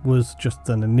shower was just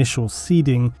an initial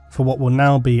seeding for what will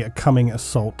now be a coming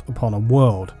assault upon a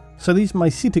world. So these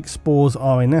mycetic spores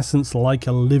are in essence like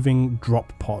a living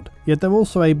drop pod, yet they're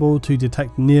also able to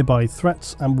detect nearby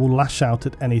threats and will lash out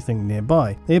at anything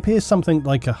nearby. They appear something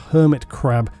like a hermit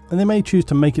crab, and they may choose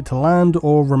to make it to land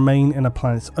or remain in a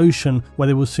planet's ocean where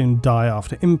they will soon die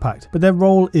after impact, but their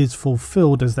role is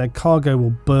fulfilled as their cargo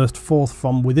will burst forth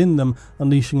from within them,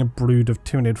 unleashing a brood of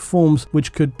Tyranid forms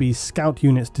which could be scout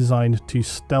units designed to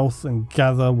stealth and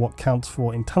gather what counts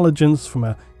for intelligence from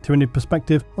a Tyranid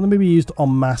perspective, or they may be used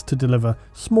en masse to deliver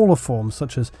smaller forms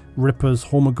such as Rippers,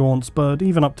 Hormagaunts, but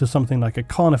even up to something like a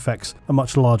Carnifex, a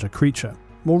much larger creature.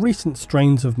 More recent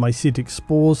strains of mycetic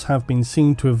spores have been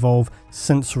seen to evolve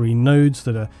sensory nodes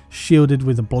that are shielded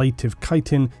with ablative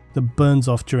chitin that burns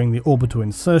off during the orbital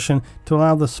insertion to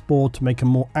allow the spore to make a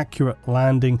more accurate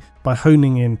landing by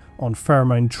honing in on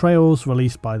pheromone trails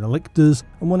released by the lictors,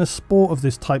 and when a spore of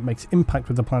this type makes impact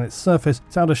with the planet's surface,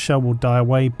 its outer shell will die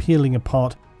away, peeling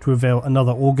apart to reveal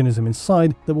another organism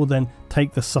inside that will then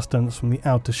take the sustenance from the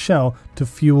outer shell to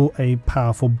fuel a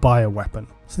powerful bioweapon.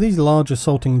 So these large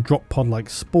assaulting drop pod-like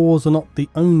spores are not the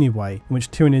only way in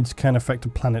which Tyranids can affect a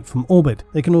planet from orbit.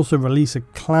 They can also release a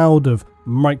cloud of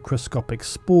microscopic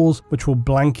spores which will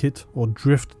blanket or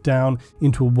drift down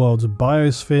into a world's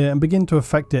biosphere and begin to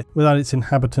affect it without its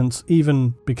inhabitants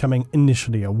even becoming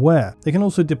initially aware. They can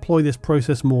also deploy this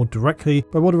process more directly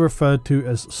by what are referred to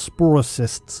as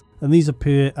sporocysts, and these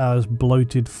appear as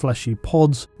bloated fleshy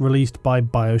pods released by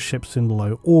bioships in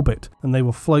low orbit, and they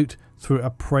will float through a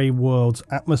prey world's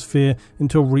atmosphere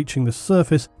until reaching the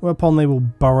surface, whereupon they will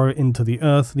burrow into the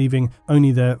earth, leaving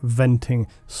only their venting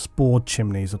spore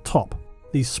chimneys atop.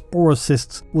 These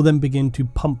sporocysts will then begin to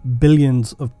pump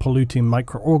billions of polluting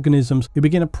microorganisms who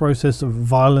begin a process of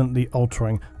violently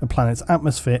altering a planet's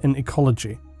atmosphere and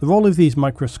ecology. The role of these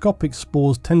microscopic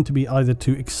spores tend to be either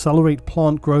to accelerate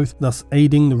plant growth, thus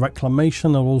aiding the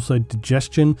reclamation or also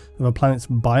digestion of a planet's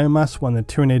biomass when the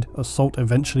Tyranid assault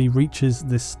eventually reaches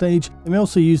this stage. They may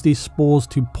also use these spores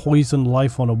to poison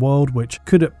life on a world, which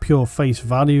could at pure face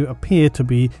value appear to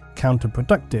be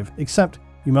counterproductive, except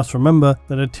you must remember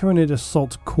that a Tyranid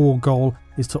assault's core goal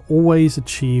is to always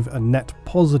achieve a net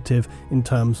positive in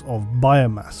terms of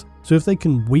biomass. So if they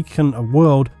can weaken a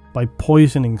world by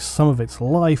poisoning some of its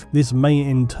life, this may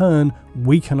in turn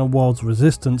weaken a world's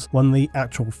resistance when the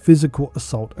actual physical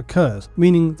assault occurs,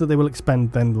 meaning that they will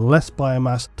expend then less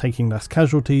biomass, taking less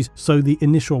casualties, so the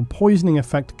initial poisoning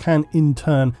effect can in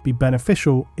turn be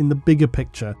beneficial in the bigger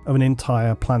picture of an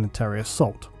entire planetary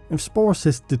assault. If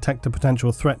sporocysts detect a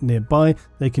potential threat nearby,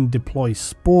 they can deploy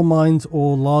spore mines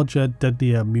or larger,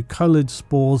 deadlier mucoid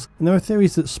spores, and there are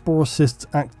theories that sporocysts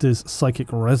act as psychic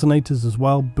resonators as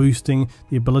well, boosting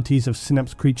the abilities of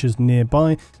synapse creatures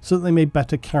nearby so that they may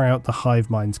better carry out the hive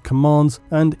mind's commands.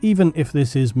 And even if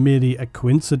this is merely a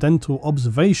coincidental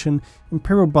observation,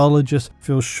 Imperial biologists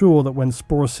feel sure that when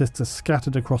sporocysts are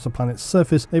scattered across a planet's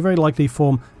surface, they very likely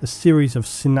form a series of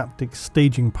synaptic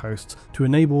staging posts to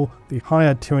enable the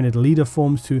higher Tyranid leader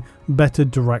forms to better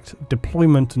direct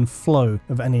deployment and flow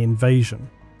of any invasion.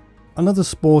 Another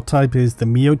spore type is the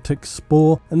meiotic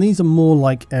spore, and these are more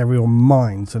like aerial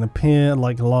mines and appear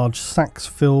like large sacs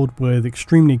filled with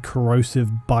extremely corrosive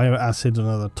bioacid and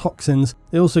other toxins.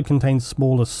 They also contain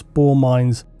smaller spore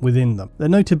mines within them. They're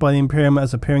noted by the Imperium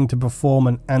as appearing to perform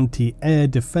an anti-air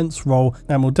defense role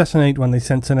and will detonate when they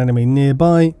sense an enemy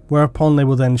nearby, whereupon they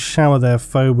will then shower their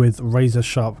foe with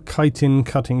razor-sharp chitin,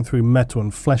 cutting through metal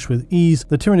and flesh with ease.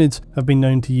 The Tyranids have been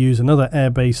known to use another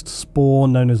air-based spore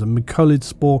known as a mucoid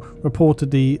spore.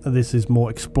 Reportedly, this is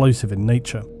more explosive in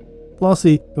nature.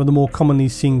 Lastly, there are the more commonly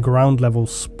seen ground-level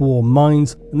spore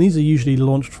mines, and these are usually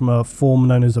launched from a form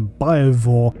known as a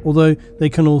BIOLOGIS, although they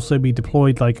can also be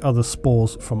deployed like other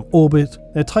spores from orbit.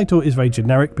 Their title is very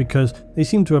generic because they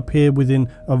seem to appear within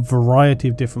a variety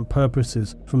of different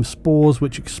purposes, from spores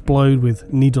which explode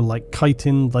with needle-like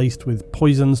chitin laced with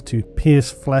poisons to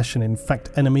pierce flesh and infect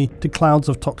enemy, to clouds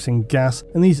of toxic gas,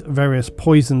 and these various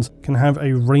poisons can have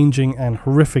a ranging and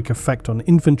horrific effect on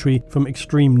infantry, from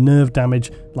extreme nerve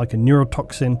damage like a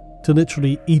neurotoxin to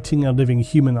literally eating a living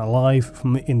human alive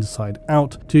from the inside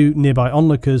out. To nearby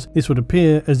onlookers, this would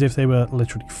appear as if they were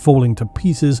literally falling to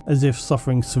pieces, as if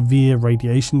suffering severe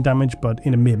radiation damage, but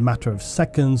in a mere matter of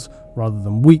seconds rather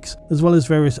than weeks, as well as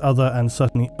various other and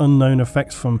certainly unknown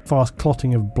effects, from fast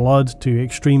clotting of blood to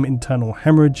extreme internal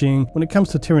hemorrhaging. When it comes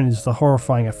to Tyranids, the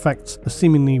horrifying effects are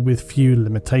seemingly with few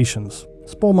limitations.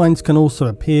 Spore mines can also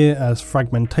appear as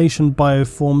fragmentation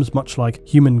bioforms, much like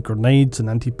human grenades and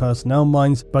anti-personnel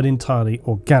mines, but entirely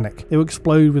organic. They will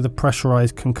explode with a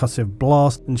pressurized concussive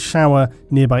blast and shower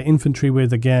nearby infantry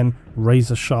with, again,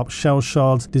 razor-sharp shell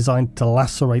shards designed to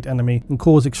lacerate enemy and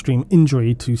cause extreme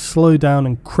injury to slow down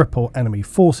and cripple enemy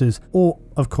forces, or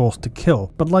of course to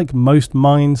kill. But like most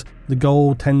mines, the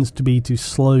goal tends to be to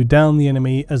slow down the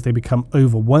enemy as they become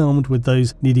overwhelmed with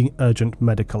those needing urgent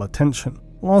medical attention.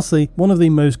 Lastly, one of the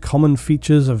most common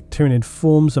features of Tyranid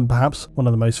forms, and perhaps one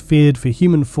of the most feared for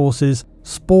human forces,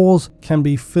 spores can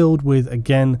be filled with,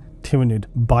 again, Tyranid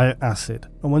bioacid,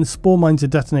 and when spore mines are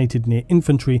detonated near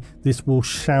infantry, this will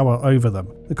shower over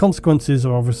them. The consequences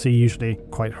are obviously usually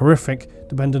quite horrific,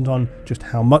 dependent on just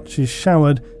how much is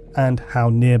showered and how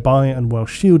nearby and well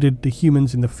shielded the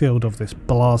humans in the field of this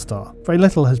blast are. Very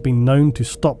little has been known to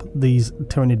stop these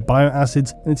Tyranid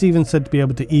bioacids, and it's even said to be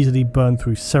able to easily burn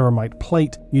through ceramite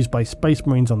plate used by Space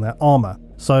Marines on their armour,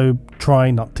 so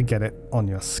try not to get it on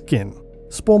your skin.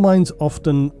 Spore mines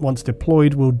often, once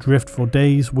deployed, will drift for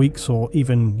days, weeks or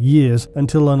even years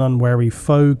until an unwary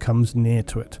foe comes near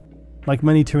to it. Like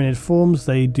many Tyranid forms,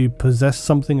 they do possess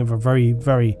something of a very,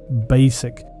 very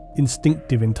basic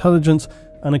instinctive intelligence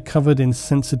and are covered in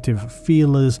sensitive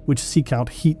feelers which seek out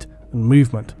heat and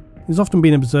movement. It's often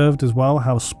been observed as well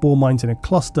how spore mines in a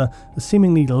cluster are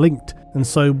seemingly linked, and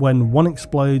so when one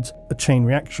explodes, a chain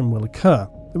reaction will occur.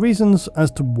 The reasons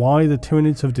as to why the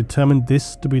Tyranids have determined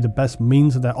this to be the best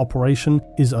means of their operation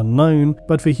is unknown,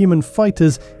 but for human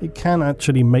fighters it can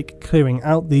actually make clearing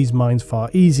out these mines far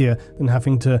easier than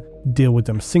having to deal with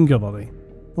them singularly.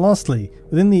 Lastly,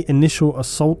 within the initial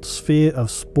assault sphere of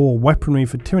spore weaponry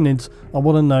for Tyranids are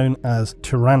what are known as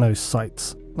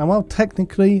tyrannocytes. Now while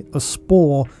technically a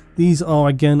spore, these are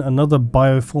again another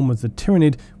bioform of the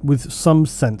Tyranid with some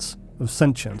sense of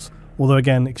sentience, although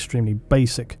again extremely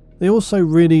basic. They also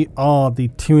really are the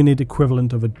Tyranid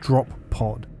equivalent of a drop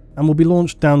pod, and will be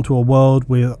launched down to a world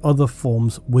with other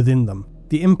forms within them.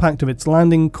 The impact of its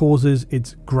landing causes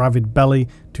its gravid belly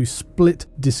to split,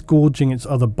 disgorging its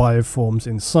other bioforms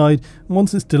inside, and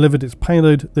once it's delivered its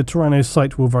payload, the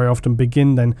tyrannocyte will very often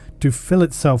begin then to fill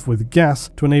itself with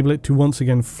gas to enable it to once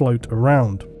again float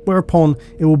around, whereupon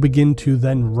it will begin to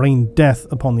then rain death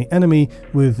upon the enemy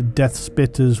with death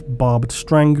spitters, barbed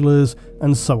stranglers,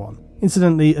 and so on.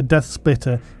 Incidentally, a death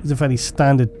splitter is a fairly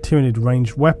standard Tyranid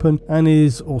ranged weapon and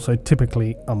is also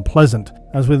typically unpleasant.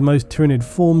 As with most Tyranid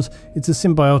forms, it's a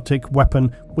symbiotic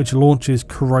weapon which launches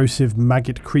corrosive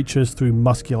maggot creatures through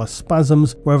muscular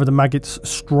spasms. Wherever the maggots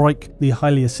strike, the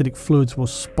highly acidic fluids will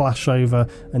splash over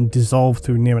and dissolve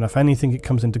through near enough anything it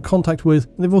comes into contact with.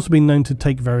 They've also been known to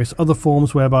take various other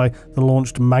forms whereby the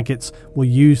launched maggots will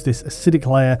use this acidic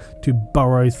layer to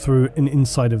burrow through an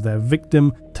inside of their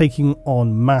victim, taking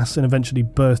on mass and eventually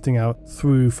bursting out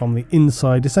through from the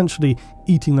inside, essentially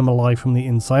eating them alive from the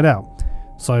inside out.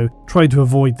 So try to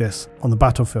avoid this on the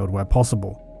battlefield where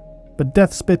possible. But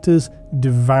death spitters,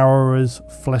 devourers,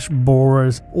 flesh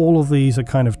borers, all of these are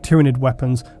kind of Tyranid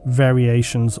weapons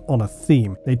variations on a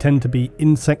theme. They tend to be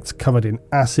insects covered in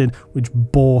acid which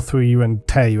bore through you and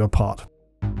tear you apart.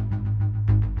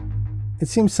 It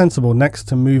seems sensible next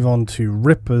to move on to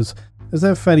rippers, as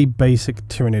they're a fairly basic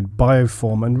Tyranid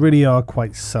bioform and really are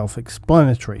quite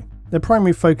self-explanatory. Their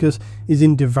primary focus is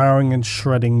in devouring and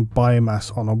shredding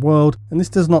biomass on a world, and this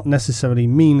does not necessarily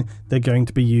mean they're going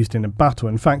to be used in a battle.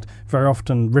 In fact, very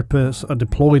often rippers are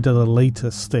deployed at a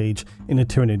later stage in a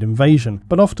Tyranid invasion,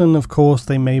 but often of course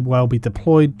they may well be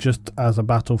deployed just as a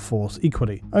battle force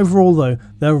equally. Overall though,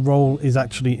 their role is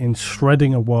actually in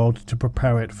shredding a world to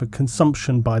prepare it for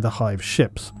consumption by the hive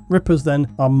ships. Rippers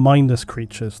then are mindless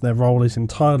creatures. Their role is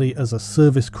entirely as a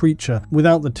service creature.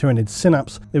 Without the Tyranid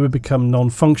synapse, they would become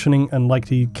non-functioning and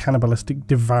likely cannibalistic,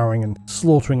 devouring and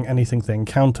slaughtering anything they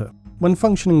encounter. When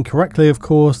functioning correctly, of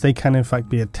course, they can in fact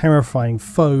be a terrifying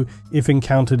foe if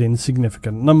encountered in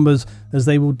significant numbers, as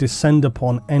they will descend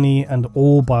upon any and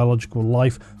all biological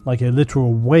life like a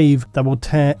literal wave that will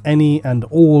tear any and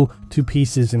all to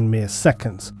pieces in mere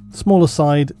seconds. Small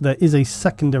aside, there is a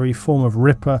secondary form of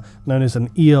ripper known as an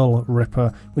eel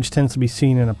ripper, which tends to be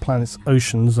seen in a planet's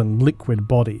oceans and liquid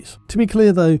bodies. To be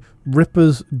clear though,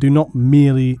 rippers do not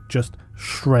merely just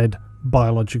shred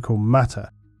biological matter.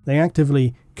 They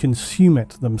actively consume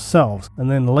it themselves, and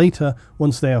then later,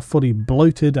 once they are fully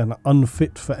bloated and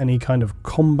unfit for any kind of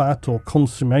combat or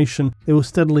consummation, they will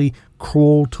steadily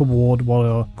crawl toward what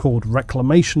are called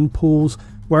reclamation pools,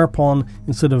 whereupon,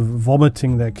 instead of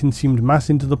vomiting their consumed mass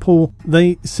into the pool,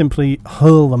 they simply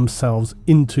hurl themselves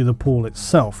into the pool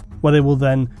itself, where they will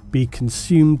then be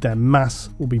consumed, their mass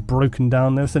will be broken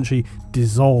down, they're essentially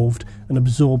dissolved and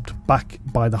absorbed back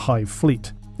by the hive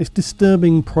fleet. This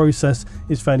disturbing process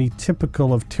is fairly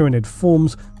typical of Tyranid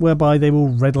forms, whereby they will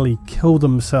readily kill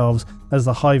themselves as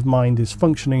the hive mind is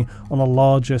functioning on a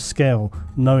larger scale,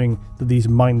 knowing that these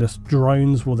mindless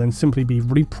drones will then simply be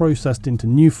reprocessed into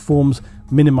new forms,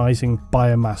 minimizing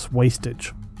biomass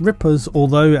wastage. Rippers,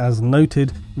 although as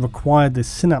noted require this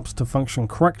synapse to function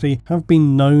correctly, have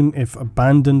been known, if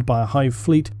abandoned by a hive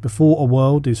fleet before a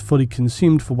world is fully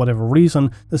consumed for whatever reason,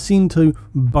 are seen to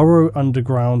burrow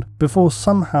underground before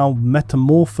somehow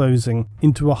metamorphosing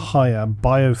into a higher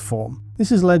bioform. This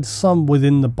has led some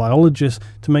within the biologists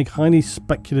to make highly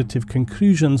speculative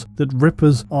conclusions that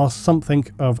Rippers are something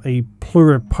of a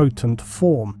pluripotent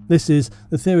form. This is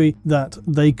the theory that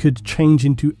they could change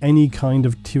into any kind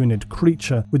of Tyranid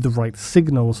creature with the right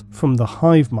signals from the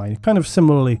hive mind, kind of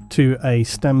similarly to a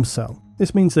stem cell.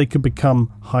 This means they could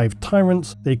become hive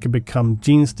tyrants, they could become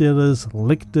gene stealers,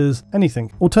 lictors,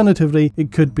 anything. Alternatively,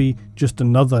 it could be just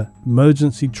another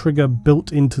emergency trigger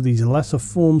built into these lesser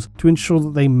forms to ensure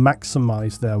that they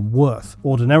maximize their worth.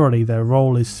 Ordinarily, their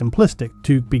role is simplistic,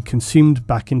 to be consumed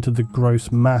back into the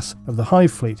gross mass of the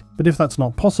hive fleet. But if that's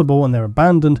not possible and they're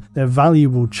abandoned, their value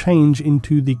will change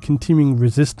into the continuing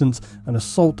resistance and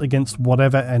assault against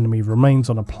whatever enemy remains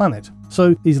on a planet.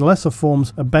 So these lesser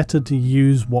forms are better to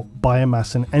use what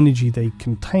biomass and energy they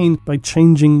contain by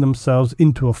changing themselves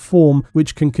into a form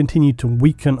which can continue to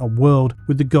weaken a world,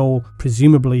 with the goal,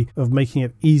 presumably, of making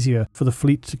it easier for the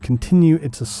fleet to continue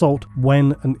its assault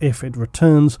when and if it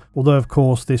returns, although of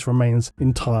course this remains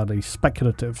entirely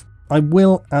speculative. I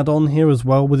will add on here as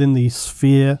well, within the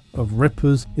sphere of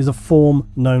Rippers is a form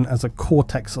known as a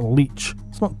Cortex Leech.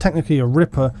 It's not technically a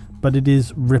Ripper, but it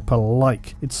is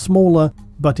Ripper-like. It's smaller,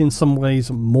 but in some ways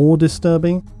more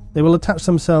disturbing. They will attach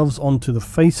themselves onto the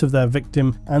face of their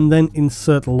victim and then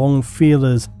insert long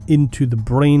feelers into the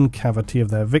brain cavity of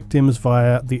their victims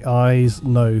via the eyes,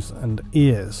 nose and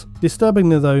ears.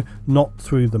 Disturbingly though, not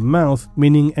through the mouth,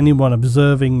 meaning anyone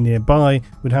observing nearby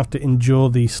would have to endure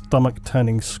the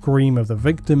stomach-turning scream of the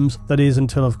victims, that is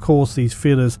until of course these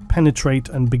feelers penetrate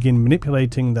and begin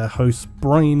manipulating their host's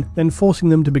brain, then forcing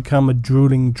them to become a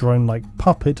drooling drone-like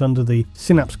puppet under the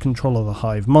synapse control of the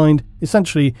hive mind.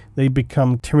 Essentially, they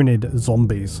become Tyranid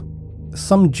zombies.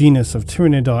 Some genus of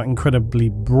Tyranid are incredibly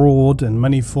broad and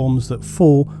many forms that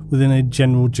fall within a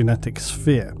general genetic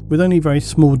sphere, with only very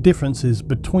small differences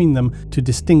between them to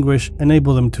distinguish,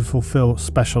 enable them to fulfill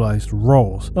specialized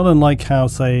roles, not unlike how,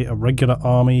 say, a regular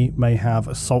army may have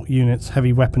assault units,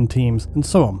 heavy weapon teams, and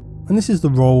so on. And this is the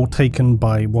role taken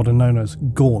by what are known as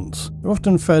Gaunts. They're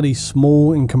often fairly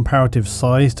small in comparative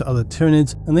size to other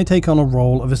Tyranids, and they take on a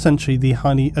role of essentially the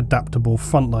highly adaptable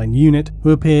frontline unit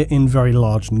who appear in very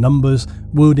large numbers,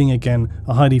 wielding again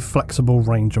a highly flexible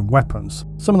range of weapons.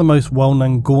 Some of the most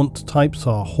well-known Gaunt types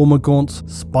are Hormagaunts,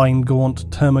 Spine Gaunt,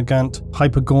 Termagant,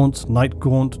 Hyper Gaunts, Night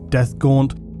Gaunt, Death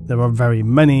Gaunt. There are very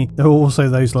many. There are also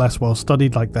those less well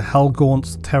studied like the Hell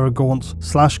Gaunts, Terror Gaunts,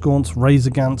 Slash Gaunts, Razor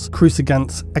Gaunts,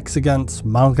 Crucigaunts, Exagaunts,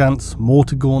 Malgaunts,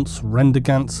 Mortar Gaunts, Render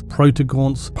Gaunts,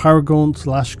 Protogaunts, Paragaunts,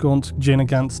 Lash Gaunts,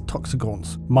 Genagaunts,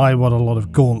 Toxigaunts. My, what a lot of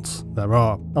Gaunts there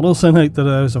are. I'll also note that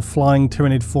there is a flying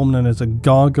Tyranid form known as a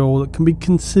Gargoyle that can be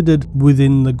considered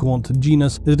within the Gaunt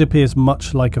genus, as it appears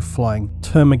much like a flying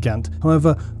Termagant.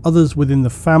 However, others within the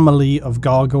family of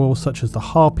gargoyles, such as the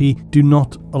Harpy, do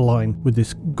not align with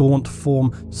this Gaunt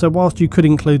form, so whilst you could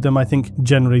include them, I think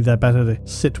generally they're better to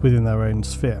sit within their own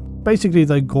sphere. Basically,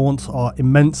 the Gaunts are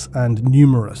immense and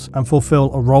numerous, and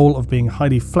fulfill a role of being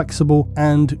highly flexible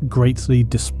and greatly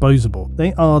disposable.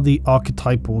 They are the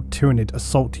archetypal Tyranid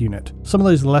assault unit. Some of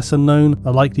those lesser known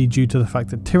are likely due to the fact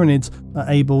that Tyranids are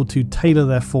able to tailor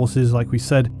their forces, like we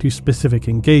said, to specific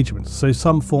engagements. So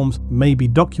some forms may be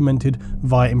documented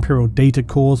via Imperial data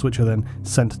cores, which are then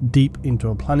sent deep into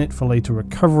a planet for later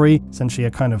recovery, essentially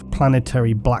a kind of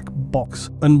planetary black box.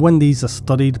 And when these are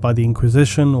studied by the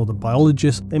Inquisition or the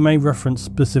Biologists, they may reference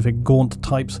specific Gaunt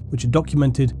types which are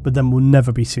documented but then will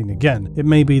never be seen again. It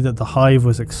may be that the Hive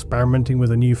was experimenting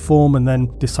with a new form and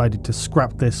then decided to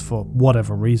scrap this for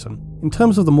whatever reason. In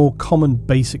terms of the more common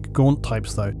basic Gaunt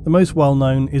types though, the most well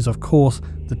known is of course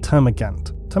the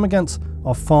Termagant. Termagants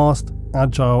are fast,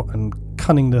 agile and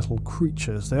cunning little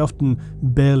creatures. They often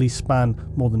barely span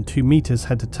more than 2 meters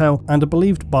head to tail and are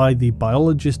believed by the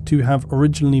biologists to have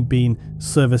originally been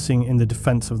servicing in the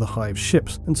defense of the Hive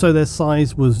ships, and so their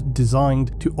size was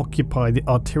designed to occupy the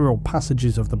arterial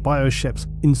passages of the bioships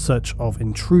in search of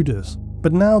intruders.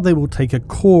 But now they will take a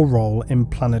core role in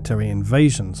planetary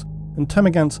invasions, and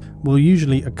Termagants will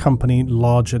usually accompany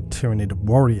larger Tyranid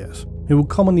warriors, who will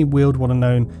commonly wield what are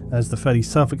known as the fairly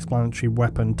self-explanatory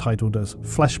weapon titled as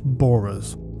Flesh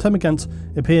Borers. Termagants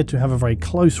appear to have a very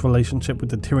close relationship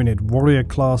with the Tyranid warrior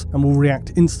class and will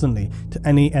react instantly to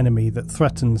any enemy that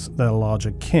threatens their larger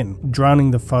kin,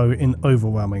 drowning the foe in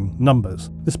overwhelming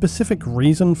numbers. The specific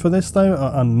reason for this though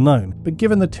are unknown, but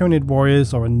given the Tyranid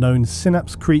warriors are a known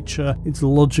synapse creature, it's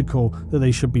logical that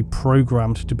they should be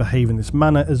programmed to behave in this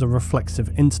manner as a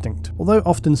reflexive instinct. Although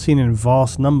often seen in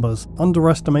vast numbers,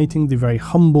 underestimating the very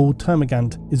humble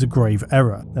Termagant is a grave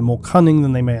error. They're more cunning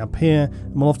than they may appear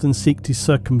and will often seek to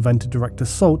circumvent circumvent a direct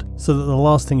assault, so that the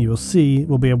last thing you will see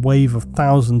will be a wave of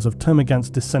thousands of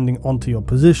Termagants descending onto your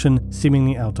position,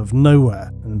 seemingly out of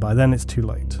nowhere, and by then it's too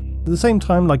late. At the same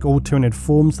time, like all Tyranid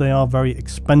forms, they are very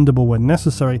expendable when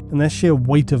necessary, and their sheer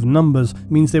weight of numbers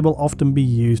means they will often be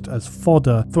used as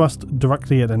fodder, thrust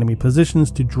directly at enemy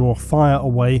positions to draw fire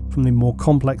away from the more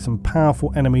complex and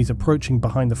powerful enemies approaching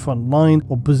behind the front line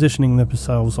or positioning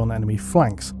themselves on enemy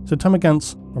flanks. So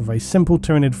Termagants are a very simple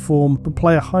Tyranid form, but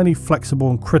play a highly flexible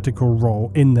and critical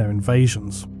role in their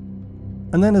invasions.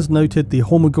 And then, as noted, the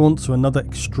Hormagaunts are another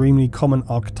extremely common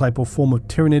archetypal form of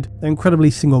Tyranid. They're incredibly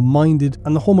single-minded,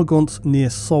 and the Hormagaunts' near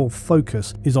sole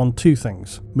focus is on two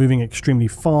things: moving extremely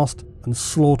fast and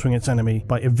slaughtering its enemy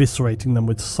by eviscerating them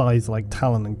with scythe like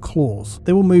talon and claws.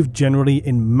 They will move generally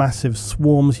in massive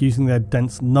swarms, using their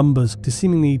dense numbers to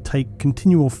seemingly take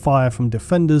continual fire from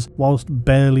defenders whilst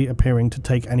barely appearing to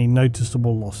take any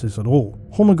noticeable losses at all.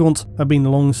 Hormagaunts have been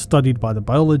long studied by the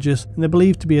biologists, and they're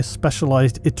believed to be a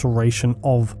specialised iteration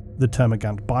of the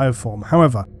Tyranid Bioform.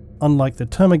 However, unlike the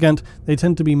Termagant, they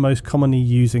tend to be most commonly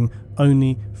using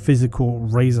only physical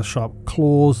razor-sharp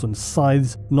claws and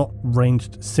scythes, not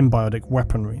ranged symbiotic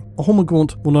weaponry. A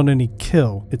Hormagaunt will not only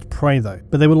kill its prey though,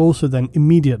 but they will also then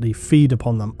immediately feed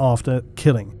upon them after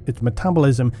killing. Its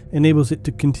metabolism enables it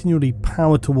to continually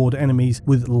power toward enemies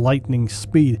with lightning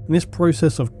speed, and this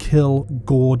process of kill,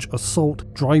 gorge,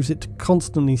 assault drives it to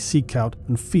constantly seek out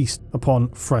and feast upon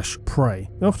fresh prey.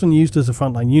 They're often used as a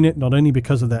frontline unit not only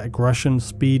because of their aggression,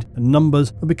 speed, and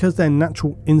numbers, but because their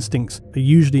natural instincts are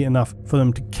usually enough for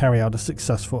them to carry out a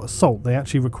successful assault. They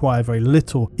actually require very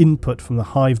little input from the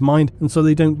hive mind, and so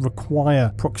they don't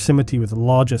require proximity with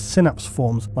larger synapse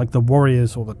forms like the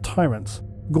warriors or the tyrants.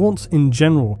 Gaunts in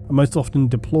general are most often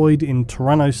deployed in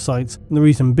tyrannocytes, and the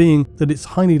reason being that it's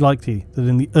highly likely that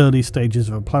in the early stages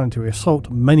of a planetary assault,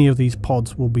 many of these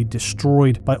pods will be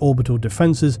destroyed by orbital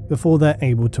defenses before they're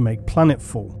able to make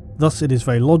planetfall. Thus, it is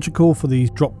very logical for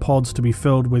these drop pods to be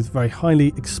filled with very highly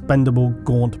expendable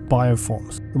Gaunt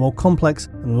bioforms. The more complex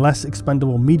and less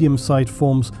expendable medium-sized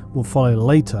forms will follow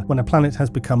later, when a planet has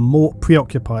become more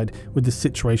preoccupied with the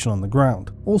situation on the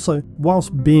ground. Also,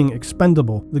 whilst being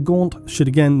expendable, the Gaunt should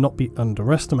again not be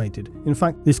underestimated. In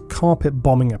fact, this carpet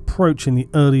bombing approach in the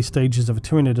early stages of a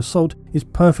Tyranid assault is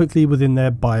perfectly within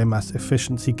their biomass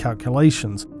efficiency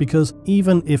calculations, because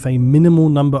even if a minimal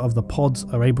number of the pods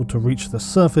are able to reach the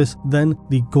surface, then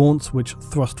the Gaunts which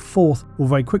thrust forth will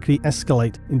very quickly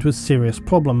escalate into a serious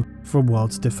problem for a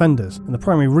world's defenders, and the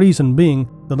primary reason being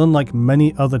that unlike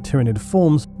many other Tyranid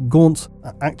forms, Gaunts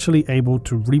are actually able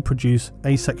to reproduce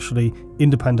asexually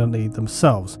independently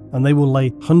themselves, and they will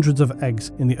lay hundreds of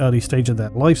eggs in the early stage of their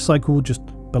life cycle just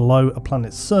below a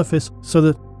planet's surface, so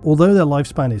that although their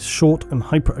lifespan is short and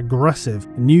hyper-aggressive,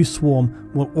 a new swarm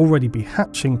will already be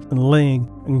hatching and laying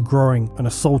and growing and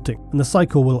assaulting, and the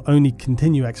cycle will only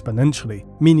continue exponentially,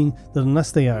 meaning that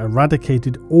unless they are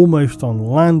eradicated almost on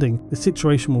landing, the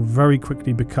situation will very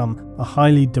quickly become a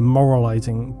highly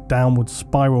demoralizing downward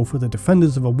spiral for the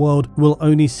defenders of a world who will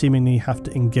only seemingly have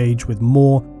to engage with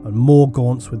more and more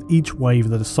Gaunts with each wave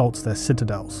that assaults their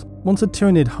citadels. Once a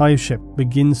Tyranid hive ship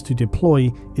begins to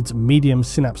deploy its medium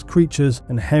synapse creatures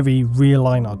and heavy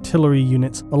rear-line artillery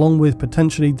units, along with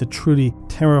potentially the truly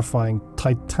terrifying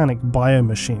titanic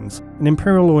biomachines, an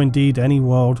Imperial or indeed any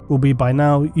world will be by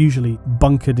now usually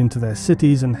bunkered into their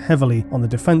cities and heavily on the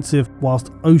defensive,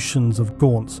 whilst oceans of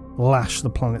Gaunts lash the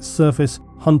planet's surface,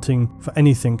 hunting for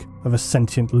anything of a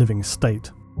sentient living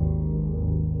state.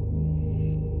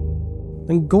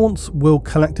 Then Gaunts will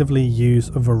collectively use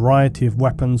a variety of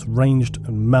weapons ranged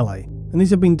and melee, and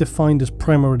these have been defined as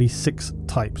primarily 6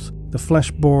 types: the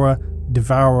Flesh Borer,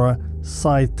 Devourer,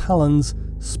 Scythe Talons,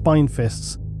 Spine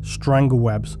Fists, Strangle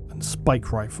Webs, and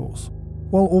Spike Rifles.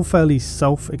 While all fairly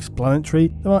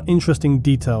self-explanatory, there are interesting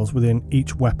details within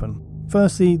each weapon.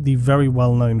 Firstly, the very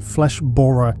well-known Flesh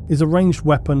Borer is a ranged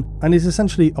weapon and is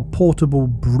essentially a portable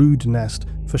brood nest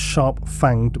for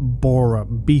sharp-fanged borer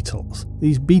beetles.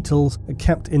 These beetles are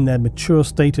kept in their mature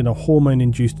state in a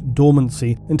hormone-induced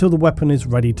dormancy until the weapon is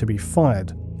ready to be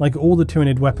fired. Like all the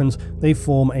Tyranid weapons, they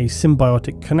form a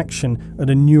symbiotic connection at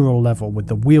a neural level with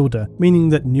the wielder, meaning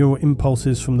that neural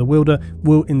impulses from the wielder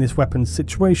will, in this weapon's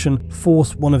situation,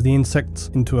 force one of the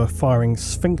insects into a firing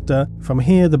sphincter. From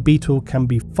here, the beetle can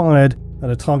be fired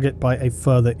at a target by a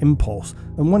further impulse,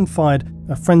 and when fired,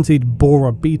 a frenzied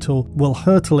borer beetle will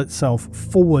hurtle itself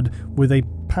forward with a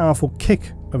powerful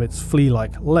kick of its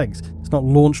flea-like legs. It's not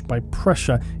launched by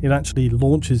pressure, it actually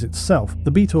launches itself.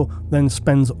 The beetle then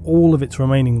spends all of its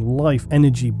remaining life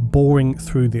energy boring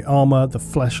through the armor, the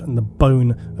flesh, and the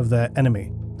bone of their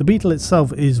enemy. The beetle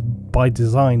itself is by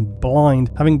design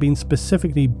blind, having been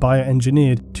specifically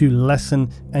bioengineered to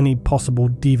lessen any possible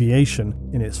deviation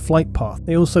in its flight path.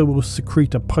 They also will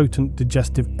secrete a potent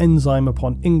digestive enzyme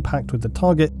upon impact with the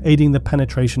target, aiding the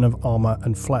penetration of armor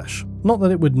and flesh. Not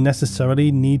that it would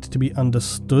necessarily need to be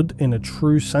understood in a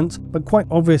true sense, but quite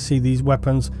obviously these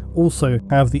weapons also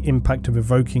have the impact of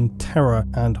evoking terror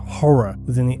and horror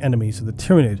within the enemies of the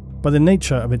Tyranid. By the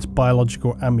nature of its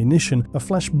biological ammunition, a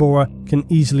flesh borer can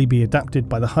easily be adapted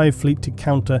by the Hive Fleet to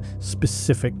counter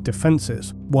specific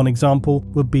defenses. One example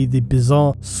would be the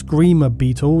bizarre Screamer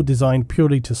Beetle, designed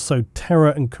purely to sow terror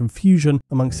and confusion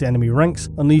amongst the enemy ranks,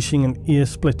 unleashing an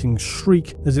ear-splitting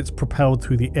shriek as it's propelled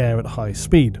through the air at high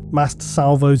speed. Massed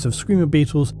salvos of Screamer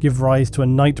Beetles give rise to a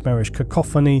nightmarish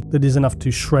cacophony that is enough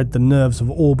to shred the nerves of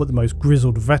all but the most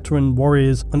grizzled veteran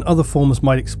warriors, and other forms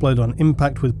might explode on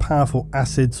impact with powerful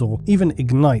acids or even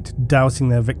ignite, dousing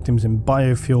their victims in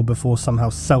biofuel before somehow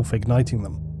self-igniting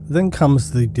them. Then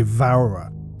comes the Devourer.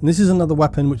 And this is another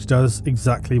weapon which does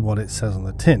exactly what it says on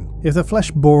the tin. If the flesh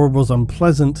borer was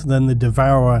unpleasant, then the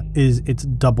Devourer is its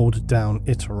doubled down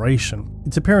iteration.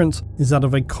 Its appearance is that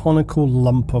of a conical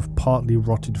lump of partly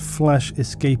rotted flesh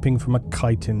escaping from a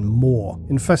chitin maw.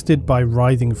 Infested by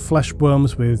writhing flesh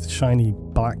worms with shiny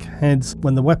black heads,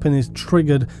 when the weapon is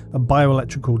triggered, a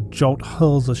bioelectrical jolt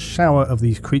hurls a shower of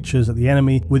these creatures at the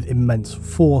enemy with immense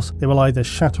force. They will either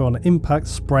shatter on impact,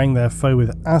 spraying their foe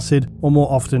with acid, or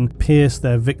more often pierce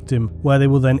their victim, where they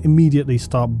will then immediately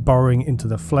start burrowing into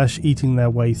the flesh, eating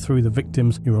their way through the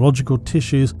victim's neurological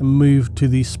tissues and move to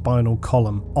the spinal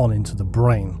column on into the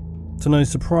brain. To no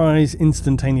surprise,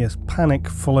 instantaneous panic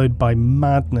followed by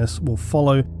madness will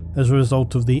follow as a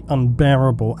result of the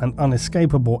unbearable and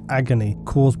unescapable agony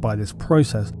caused by this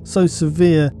process, so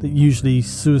severe that usually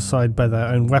suicide by their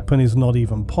own weapon is not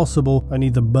even possible. Only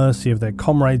the mercy of their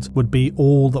comrades would be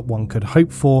all that one could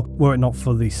hope for. Were it not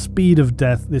for the speed of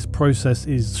death, this process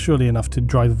is surely enough to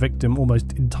drive the victim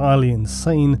almost entirely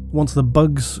insane. Once the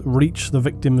bugs reach the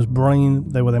victim's brain,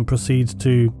 they will then proceed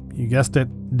to, you guessed it,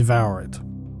 devour it.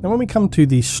 Now when we come to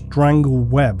the Strangle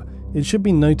Web, it should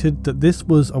be noted that this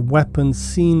was a weapon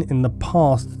seen in the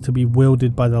past to be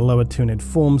wielded by the lower Tyranid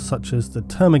forms such as the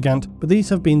Termagant, but these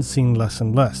have been seen less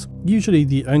and less. Usually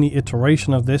the only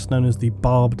iteration of this, known as the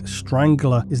Barbed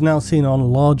Strangler, is now seen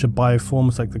on larger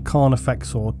bioforms like the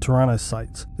Carnifex or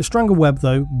Tyrannocytes. The Strangle Web,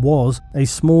 though, was a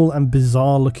small and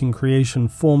bizarre looking creation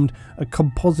formed a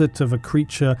composite of a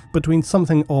creature between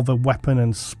something of a weapon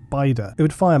and spider. It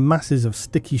would fire masses of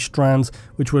sticky strands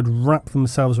which would wrap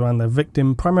themselves around their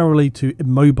victim, primarily to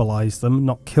immobilize them,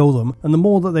 not kill them, and the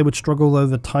more that they would struggle, though,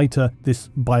 the tighter this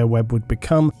bioweb would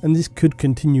become, and this could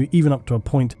continue even up to a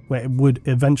point where it would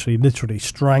eventually literally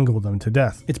strangle them to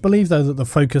death. It's believed, though, that the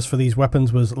focus for these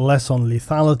weapons was less on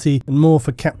lethality and more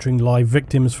for capturing live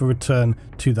victims for return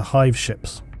to the hive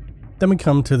ships. Then we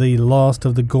come to the last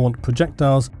of the Gaunt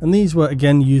projectiles, and these were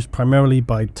again used primarily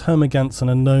by Termagants and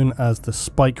are known as the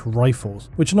Spike Rifles,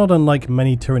 which are not unlike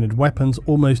many Tyranid weapons,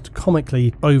 almost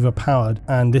comically overpowered,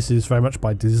 and this is very much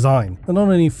by design. They not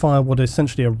only fire what are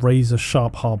essentially a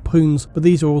razor-sharp harpoons, but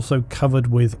these are also covered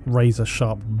with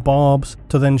razor-sharp barbs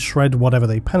to then shred whatever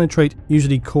they penetrate,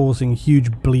 usually causing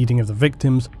huge bleeding of the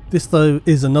victims. This, though,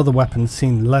 is another weapon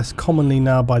seen less commonly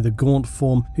now by the Gaunt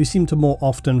form, who seem to more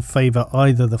often favour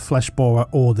either the Flesh Borer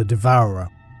or the Devourer.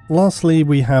 Lastly,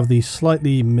 we have the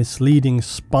slightly misleading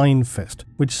Spine Fist,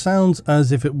 which sounds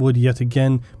as if it would yet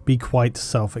again be quite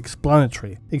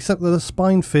self-explanatory, except that a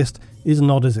Spine Fist is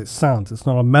not as it sounds. It's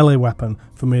not a melee weapon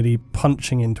for merely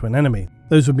punching into an enemy.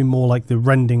 Those would be more like the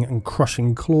rending and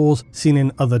crushing claws seen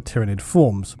in other Tyranid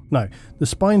forms. No, the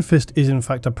Spine Fist is in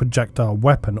fact a projectile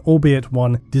weapon, albeit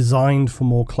one designed for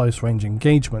more close-range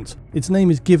engagements. Its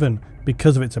name is given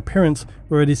because of its appearance,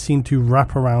 where it is seen to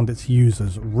wrap around its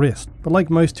user's wrist. But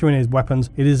like most Tyranid weapons,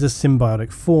 it is a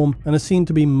symbiotic form and is seen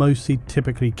to be mostly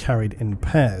typically carried in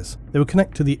pairs. They will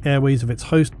connect to the airways of its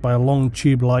host by a long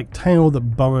tube-like tail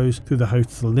that burrows through the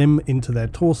host's limb into their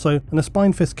torso, and a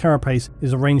Spine Fist carapace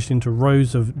is arranged into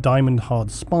rows of diamond-hard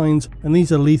spines, and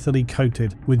these are lethally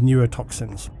coated with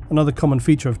neurotoxins. Another common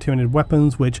feature of Tyranid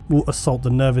weapons which will assault the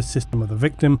nervous system of the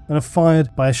victim and are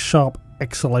fired by a sharp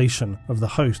exhalation of the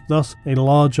host. Thus, a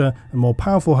larger and more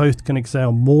powerful host can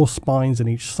exhale more spines in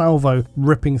each salvo,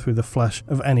 ripping through the flesh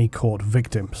of any caught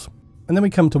victims. And then we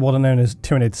come to what are known as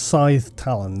Tyranid scythe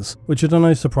talons, which are to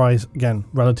no surprise, again,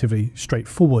 relatively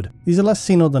straightforward. These are less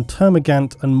seen on the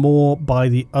Termagant and more by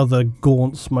the other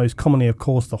Gaunts, most commonly of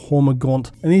course the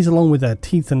Hormagaunt, and these along with their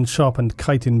teeth and sharpened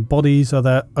chitin bodies are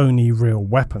their only real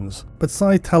weapons. But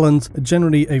scythe talons are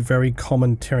generally a very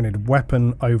common Tyranid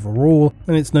weapon overall,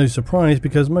 and it's no surprise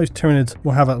because most Tyranids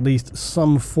will have at least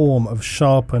some form of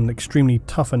sharp and extremely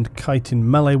toughened chitin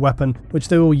melee weapon, which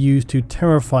they will use to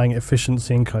terrifying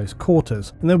efficiency in close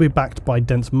quarters. And they'll be backed by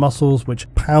dense muscles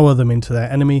which power them into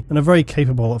their enemy and are very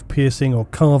capable of piercing or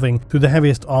carving through the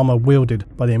heaviest armour wielded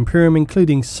by the Imperium,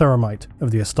 including ceramite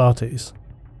of the Astartes.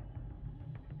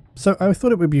 So I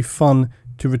thought it would be fun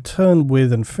to return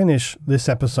with and finish this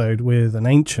episode with an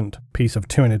ancient piece of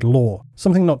Tyranid lore,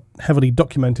 something not heavily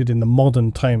documented in the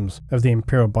modern tomes of the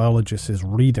Imperial Biologists'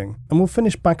 reading. And we'll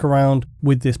finish back around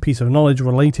with this piece of knowledge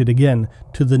related again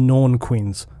to the Norn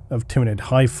Queens of Tyranid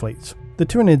hive fleets. The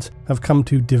Tyranids have come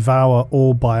to devour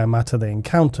all biomatter they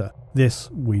encounter,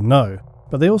 this we know,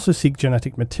 but they also seek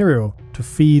genetic material to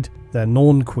feed their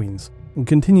Norn Queens and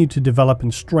continue to develop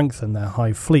and strengthen their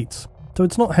hive fleets. So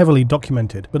it's not heavily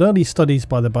documented, but early studies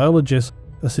by the biologists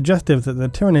are suggestive that the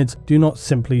Tyranids do not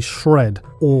simply shred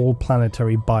all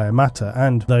planetary biomatter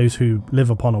and those who live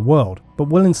upon a world, but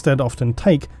will instead often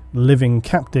take living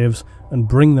captives and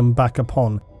bring them back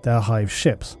upon their hive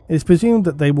ships. It is presumed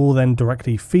that they will then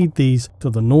directly feed these to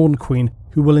the Norn Queen,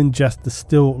 who will ingest the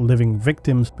still living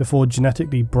victims before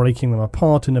genetically breaking them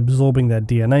apart and absorbing their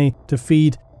DNA to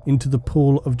feed into the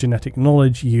pool of genetic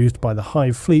knowledge used by the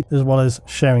hive fleet, as well as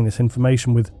sharing this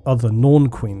information with other Norn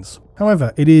Queens.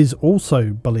 However, it is also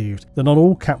believed that not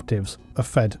all captives are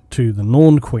fed to the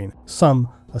Norn Queen. Some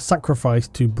are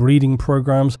sacrificed to breeding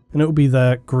programs, and it will be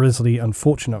their grisly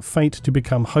unfortunate fate to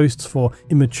become hosts for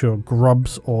immature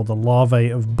grubs or the larvae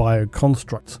of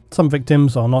bioconstructs. Some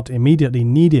victims are not immediately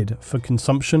needed for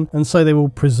consumption, and so they will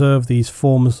preserve these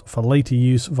forms for later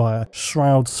use via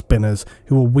shroud spinners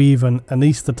who will weave an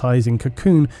anesthetizing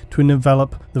cocoon to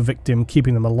envelop the victim,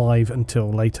 keeping them alive until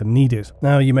later needed.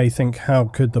 Now you may think, how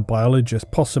could the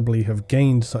biologist possibly have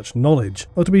gained such knowledge?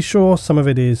 Well, to be sure, some of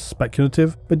it is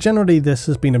speculative, but generally this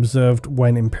has been observed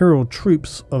when Imperial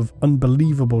troops of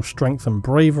unbelievable strength and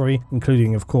bravery,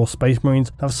 including of course Space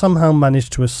Marines, have somehow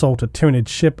managed to assault a Tyranid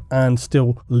ship and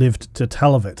still lived to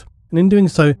tell of it. And in doing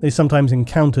so, they sometimes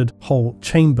encountered whole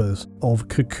chambers of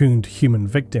cocooned human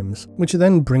victims, which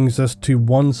then brings us to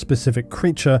one specific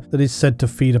creature that is said to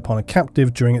feed upon a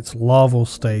captive during its larval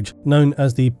stage, known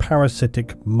as the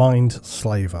parasitic mind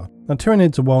slaver. Now,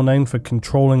 Tyranids are well known for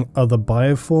controlling other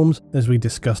bioforms, as we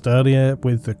discussed earlier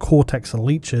with the cortex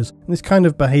leeches, and this kind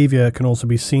of behaviour can also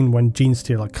be seen when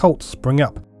genestealer cults spring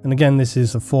up. And again, this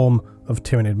is a form of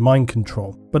Tyranid mind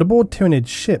control. But aboard Tyranid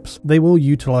ships, they will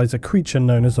utilise a creature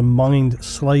known as a mind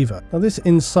slaver. Now this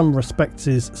in some respects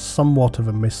is somewhat of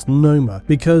a misnomer,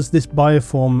 because this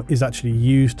bioform is actually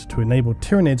used to enable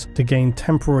Tyranids to gain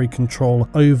temporary control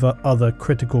over other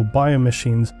critical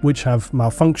biomachines which have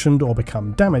malfunctioned or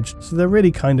become damaged, so they're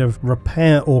really kind of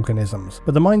repair organisms.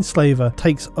 But the mind slaver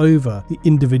takes over the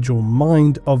individual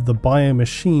mind of the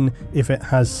biomachine if it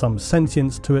has some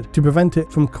sentience to it, to prevent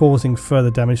it from causing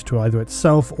further damage to either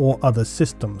itself or other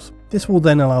systems. This will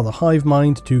then allow the hive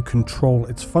mind to control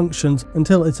its functions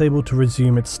until it's able to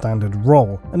resume its standard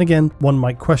role. And again, one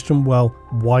might question, well,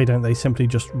 why don't they simply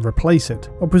just replace it?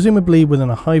 Well, presumably within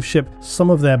a hive ship, some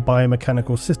of their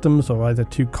biomechanical systems are either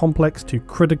too complex, too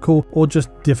critical, or just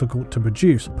difficult to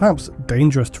produce, perhaps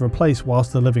dangerous to replace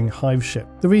whilst the living hive ship.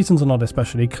 The reasons are not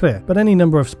especially clear, but any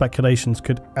number of speculations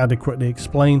could adequately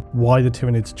explain why the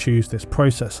Tyranids choose this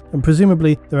process, and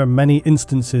presumably there are many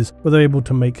instances where they're able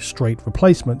to make straight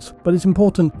replacements. But it's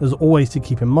important, as always, to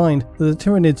keep in mind that the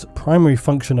Tyranid's primary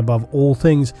function above all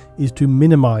things is to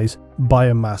minimize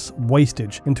biomass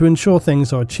wastage and to ensure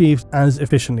things are achieved as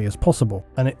efficiently as possible.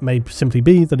 And it may simply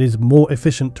be that it is more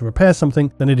efficient to repair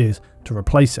something than it is to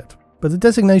replace it. But the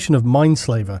designation of mind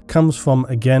slaver comes from,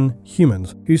 again,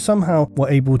 humans, who somehow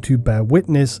were able to bear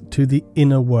witness to the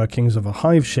inner workings of a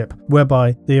hive ship,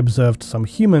 whereby they observed some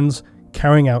humans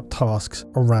carrying out tasks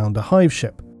around a hive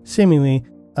ship, seemingly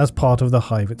as part of the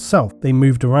hive itself. They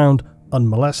moved around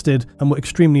unmolested and were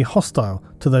extremely hostile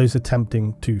to those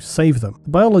attempting to save them. The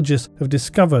biologists have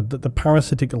discovered that the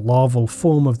parasitic larval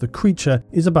form of the creature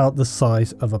is about the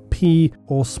size of a pea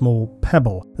or small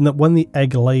pebble, and that when the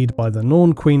egg laid by the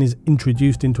Norn Queen is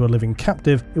introduced into a living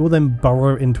captive, it will then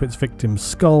burrow into its victim's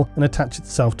skull and attach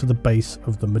itself to the base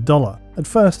of the medulla. At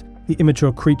first, the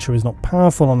immature creature is not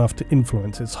powerful enough to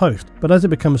influence its host, but as it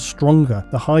becomes stronger,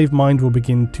 the hive mind will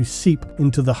begin to seep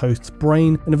into the host's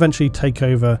brain and eventually take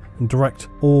over and direct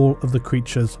all of the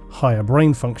creature's higher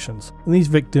brain functions, and these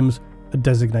victims are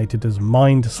designated as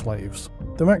mind slaves.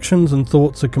 Their actions and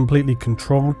thoughts are completely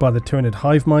controlled by the Tyranid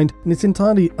hive mind, and it's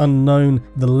entirely unknown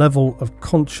the level of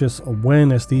conscious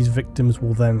awareness these victims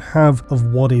will then have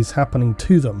of what is happening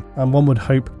to them, and one would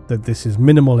hope that this is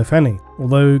minimal if any,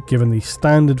 although given the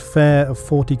standard fare of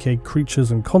 40k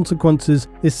creatures and consequences,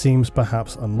 this seems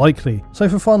perhaps unlikely. So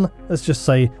for fun, let's just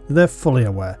say that they're fully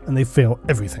aware and they feel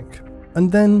everything.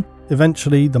 And then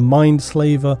eventually, the mind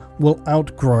slaver will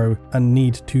outgrow and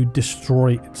need to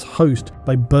destroy its host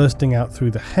by bursting out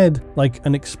through the head like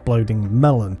an exploding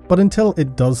melon. But until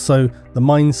it does so, the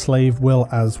mind slave will,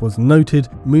 as was noted,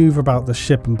 move about the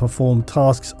ship and perform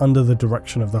tasks under the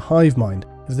direction of the hive mind.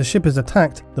 If the ship is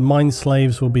attacked, the mind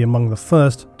slaves will be among the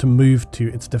first to move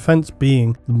to its defense,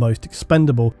 being the most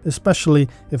expendable, especially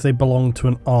if they belong to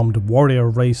an armed warrior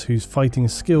race whose fighting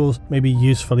skills may be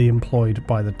usefully employed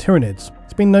by the Tyranids.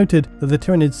 It's been noted that the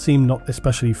Tyranids seem not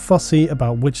especially fussy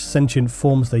about which sentient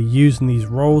forms they use in these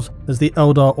roles, as the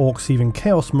Eldar, Orcs, even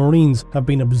Chaos Marines have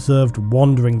been observed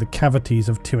wandering the cavities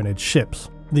of Tyranid ships.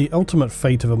 The ultimate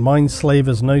fate of a mind slave,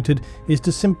 as noted, is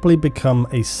to simply become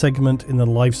a segment in the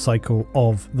life cycle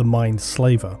of the mind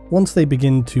slaver. Once they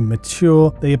begin to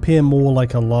mature, they appear more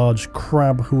like a large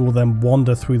crab who will then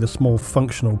wander through the small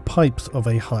functional pipes of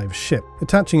a hive ship,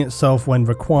 attaching itself when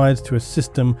required to a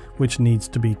system which needs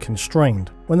to be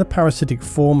constrained. When the parasitic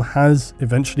form has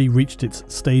eventually reached its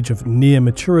stage of near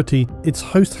maturity, its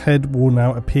host head will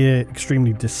now appear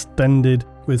extremely distended,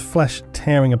 with flesh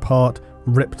tearing apart,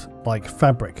 ripped like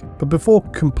fabric. But before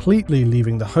completely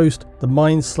leaving the host, the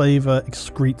mind slaver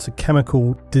excretes a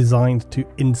chemical designed to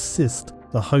encysst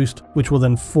the host, which will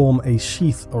then form a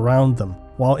sheath around them,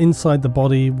 while inside the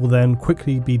body will then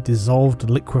quickly be dissolved,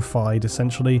 liquefied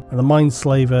essentially, and the mind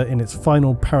slaver in its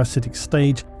final parasitic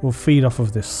stage will feed off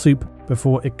of this soup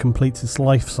before it completes its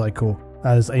life cycle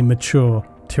as a mature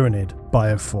Tyranid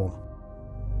bioform.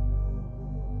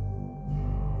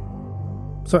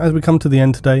 So as we come to the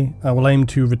end today, I will aim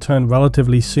to return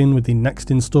relatively soon with the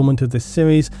next installment of this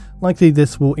series. Likely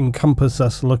this will encompass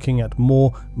us looking at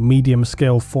more medium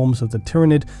scale forms of the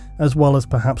Tyranid, as well as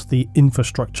perhaps the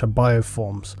infrastructure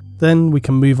bioforms. Then we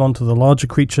can move on to the larger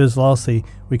creatures. Lastly,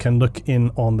 we can look in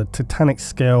on the Titanic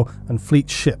scale and fleet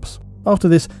ships. After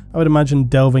this, I would imagine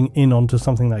delving in onto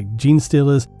something like Gene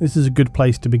Stealers. This is a good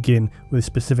place to begin with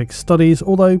specific studies,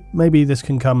 although maybe this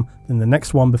can come in the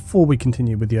next one before we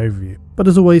continue with the overview. But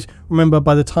as always, remember,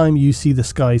 by the time you see the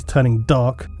skies turning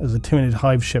dark as the Tyranid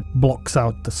hive ship blocks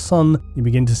out the sun, you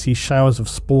begin to see showers of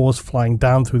spores flying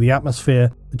down through the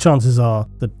atmosphere, the chances are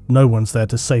that no one's there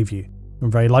to save you.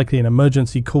 And very likely an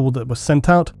emergency call that was sent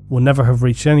out will never have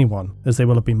reached anyone, as they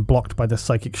will have been blocked by the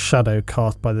psychic shadow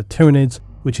cast by the Tyranids,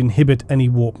 which inhibit any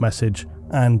warp message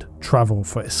and travel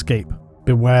for escape.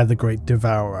 Beware the great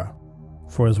Devourer.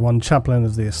 For as one chaplain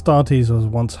of the Astartes was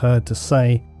once heard to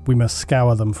say, we must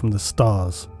scour them from the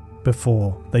stars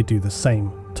before they do the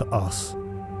same to us.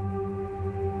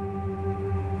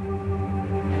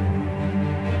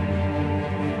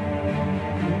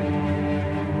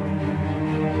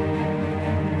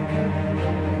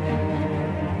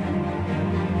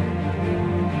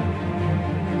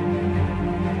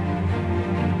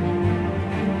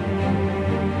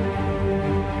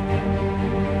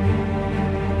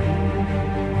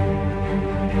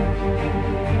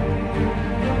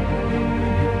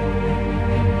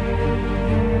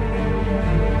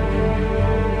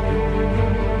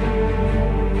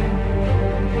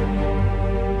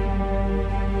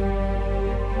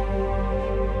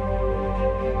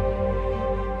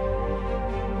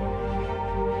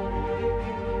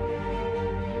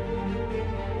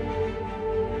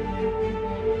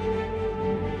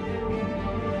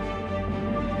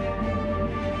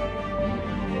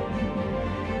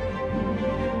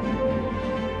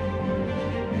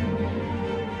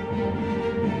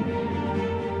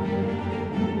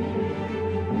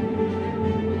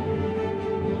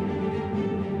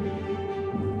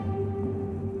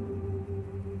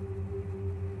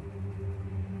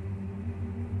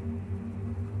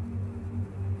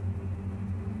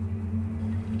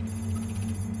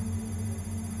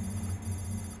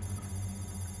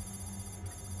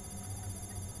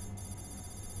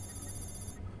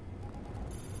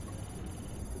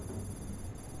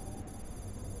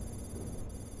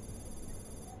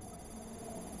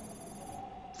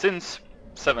 Since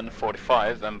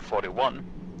 745 M41,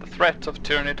 the threat of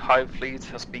Tyranid hive fleets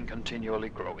has been continually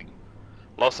growing.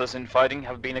 Losses in fighting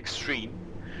have been extreme,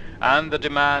 and the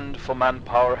demand for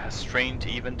manpower has strained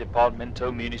even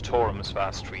Departamento Munitorum's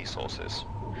vast resources.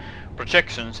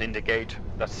 Projections indicate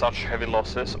that such heavy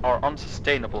losses are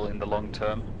unsustainable in the long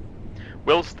term.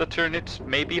 Whilst the Tyranids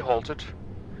may be halted,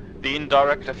 the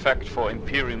indirect effect for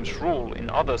Imperium's rule in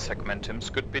other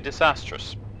segmentums could be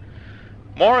disastrous.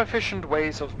 More efficient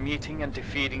ways of meeting and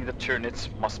defeating the Tyranids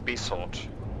must be sought,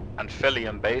 and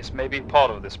Felium Base may be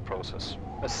part of this process.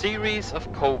 A series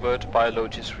of covert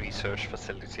biologist research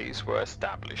facilities were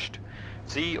established.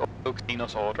 See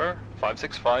Xenos Order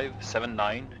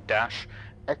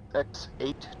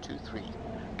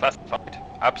 56579-XX823, classified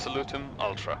Absolutum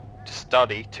Ultra, to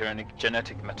study Tyranid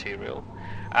genetic material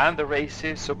and the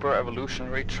race's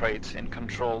super-evolutionary traits in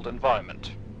controlled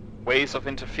environment. Ways of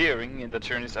interfering in the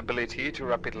Tyranid's ability to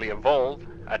rapidly evolve,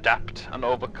 adapt, and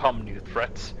overcome new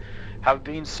threats have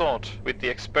been sought, with the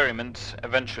experiments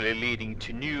eventually leading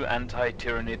to new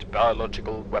anti-Tyranid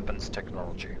biological weapons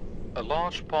technology. A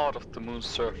large part of the Moon's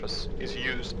surface is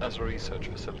used as a research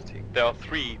facility. There are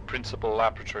 3 principal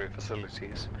laboratory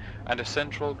facilities and a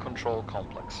central control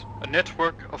complex. A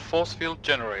network of force field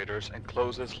generators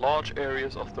encloses large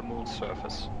areas of the Moon's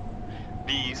surface.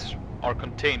 These are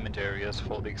containment areas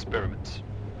for the experiments.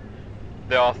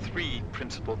 There are 3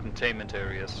 principal containment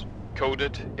areas: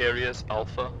 coded areas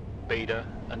Alpha, Beta,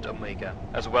 and Omega,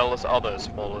 as well as other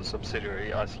smaller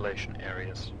subsidiary isolation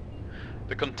areas.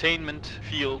 The containment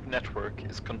field network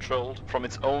is controlled from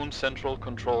its own central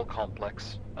control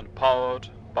complex and powered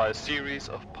by a series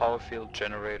of power field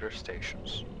generator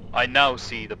stations. I now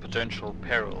see the potential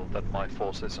peril that my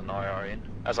forces and I are in,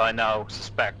 as I now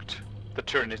suspect the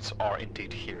Tyranids are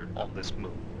indeed here on this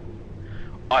moon.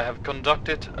 I have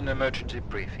conducted an emergency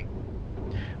briefing.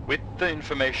 With the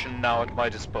information now at my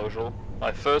disposal,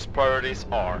 my first priorities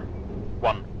are: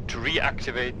 1. To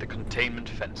reactivate the containment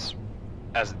fence,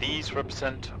 as these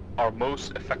represent our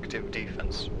most effective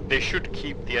defense. They should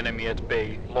keep the enemy at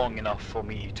bay long enough for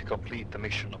me to complete the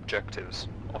mission objectives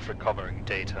of recovering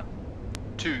data.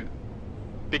 2.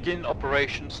 Begin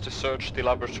operations to search the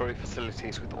laboratory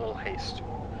facilities with all haste.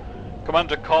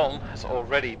 Commander Kaln has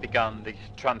already begun the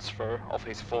transfer of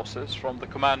his forces from the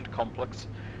command complex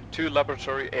to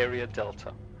Laboratory Area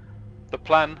Delta. The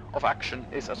plan of action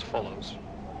is as follows.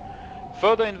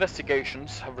 Further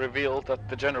investigations have revealed that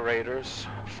the generators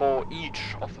for each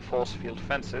of the force field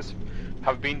fences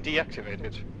have been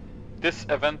deactivated. This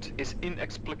event is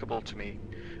inexplicable to me,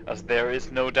 as there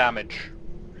is no damage,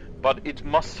 but it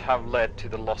must have led to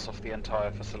the loss of the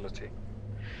entire facility.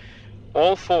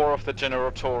 All 4 of the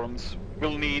generatorums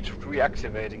will need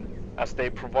reactivating, as they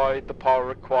provide the power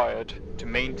required to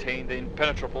maintain the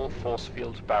impenetrable force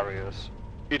field barriers.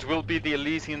 It will be the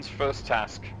Elysians' first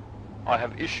task. I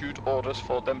have issued orders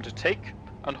for them to take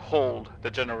and hold the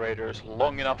generators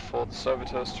long enough for the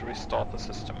servitors to restart the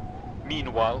system.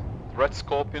 Meanwhile, the Red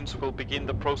Scorpions will begin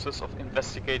the process of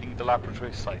investigating the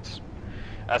laboratory sites.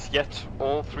 As yet,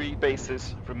 all 3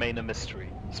 bases remain a mystery.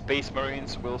 Space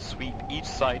Marines will sweep each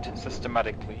site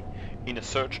systematically in a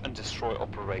search and destroy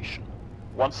operation.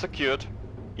 Once secured,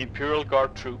 Imperial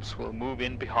Guard troops will move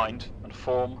in behind and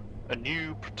form a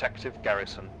new protective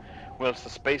garrison, whilst the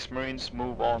Space Marines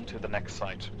move on to the next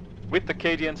site. With the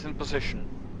Cadians in position,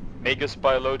 MAGOS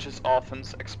Biologists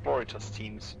Arthan's Explorators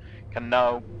teams can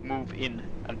now move in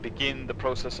and begin the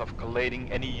process of collating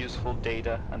any useful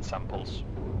data and samples.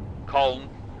 Kaln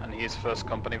and his First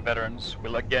Company veterans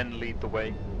will again lead the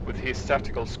way, with his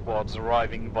tactical squads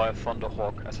arriving via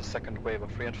Thunderhawk as a second wave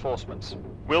of reinforcements.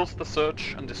 Whilst the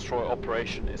search and destroy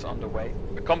operation is underway,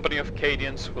 a company of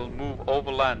Cadians will move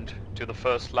overland to the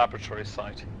first laboratory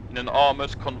site in an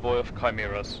armored convoy of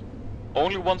chimeras.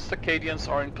 Only once the Cadians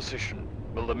are in position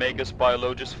will the MAGOS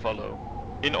Biologists follow.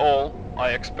 In all,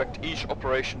 I expect each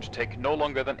operation to take no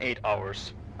longer than 8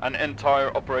 hours. An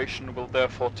entire operation will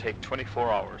therefore take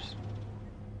 24 hours.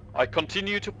 I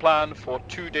continue to plan for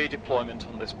 2-day deployment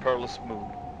on this perilous moon,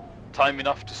 time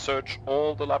enough to search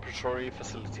all the laboratory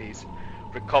facilities,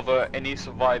 recover any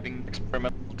surviving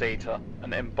experimental data,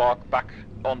 and embark back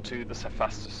onto the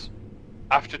Cephastus.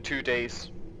 After 2 days,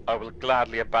 I will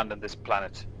gladly abandon this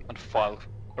planet and file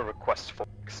a request for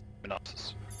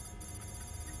analysis.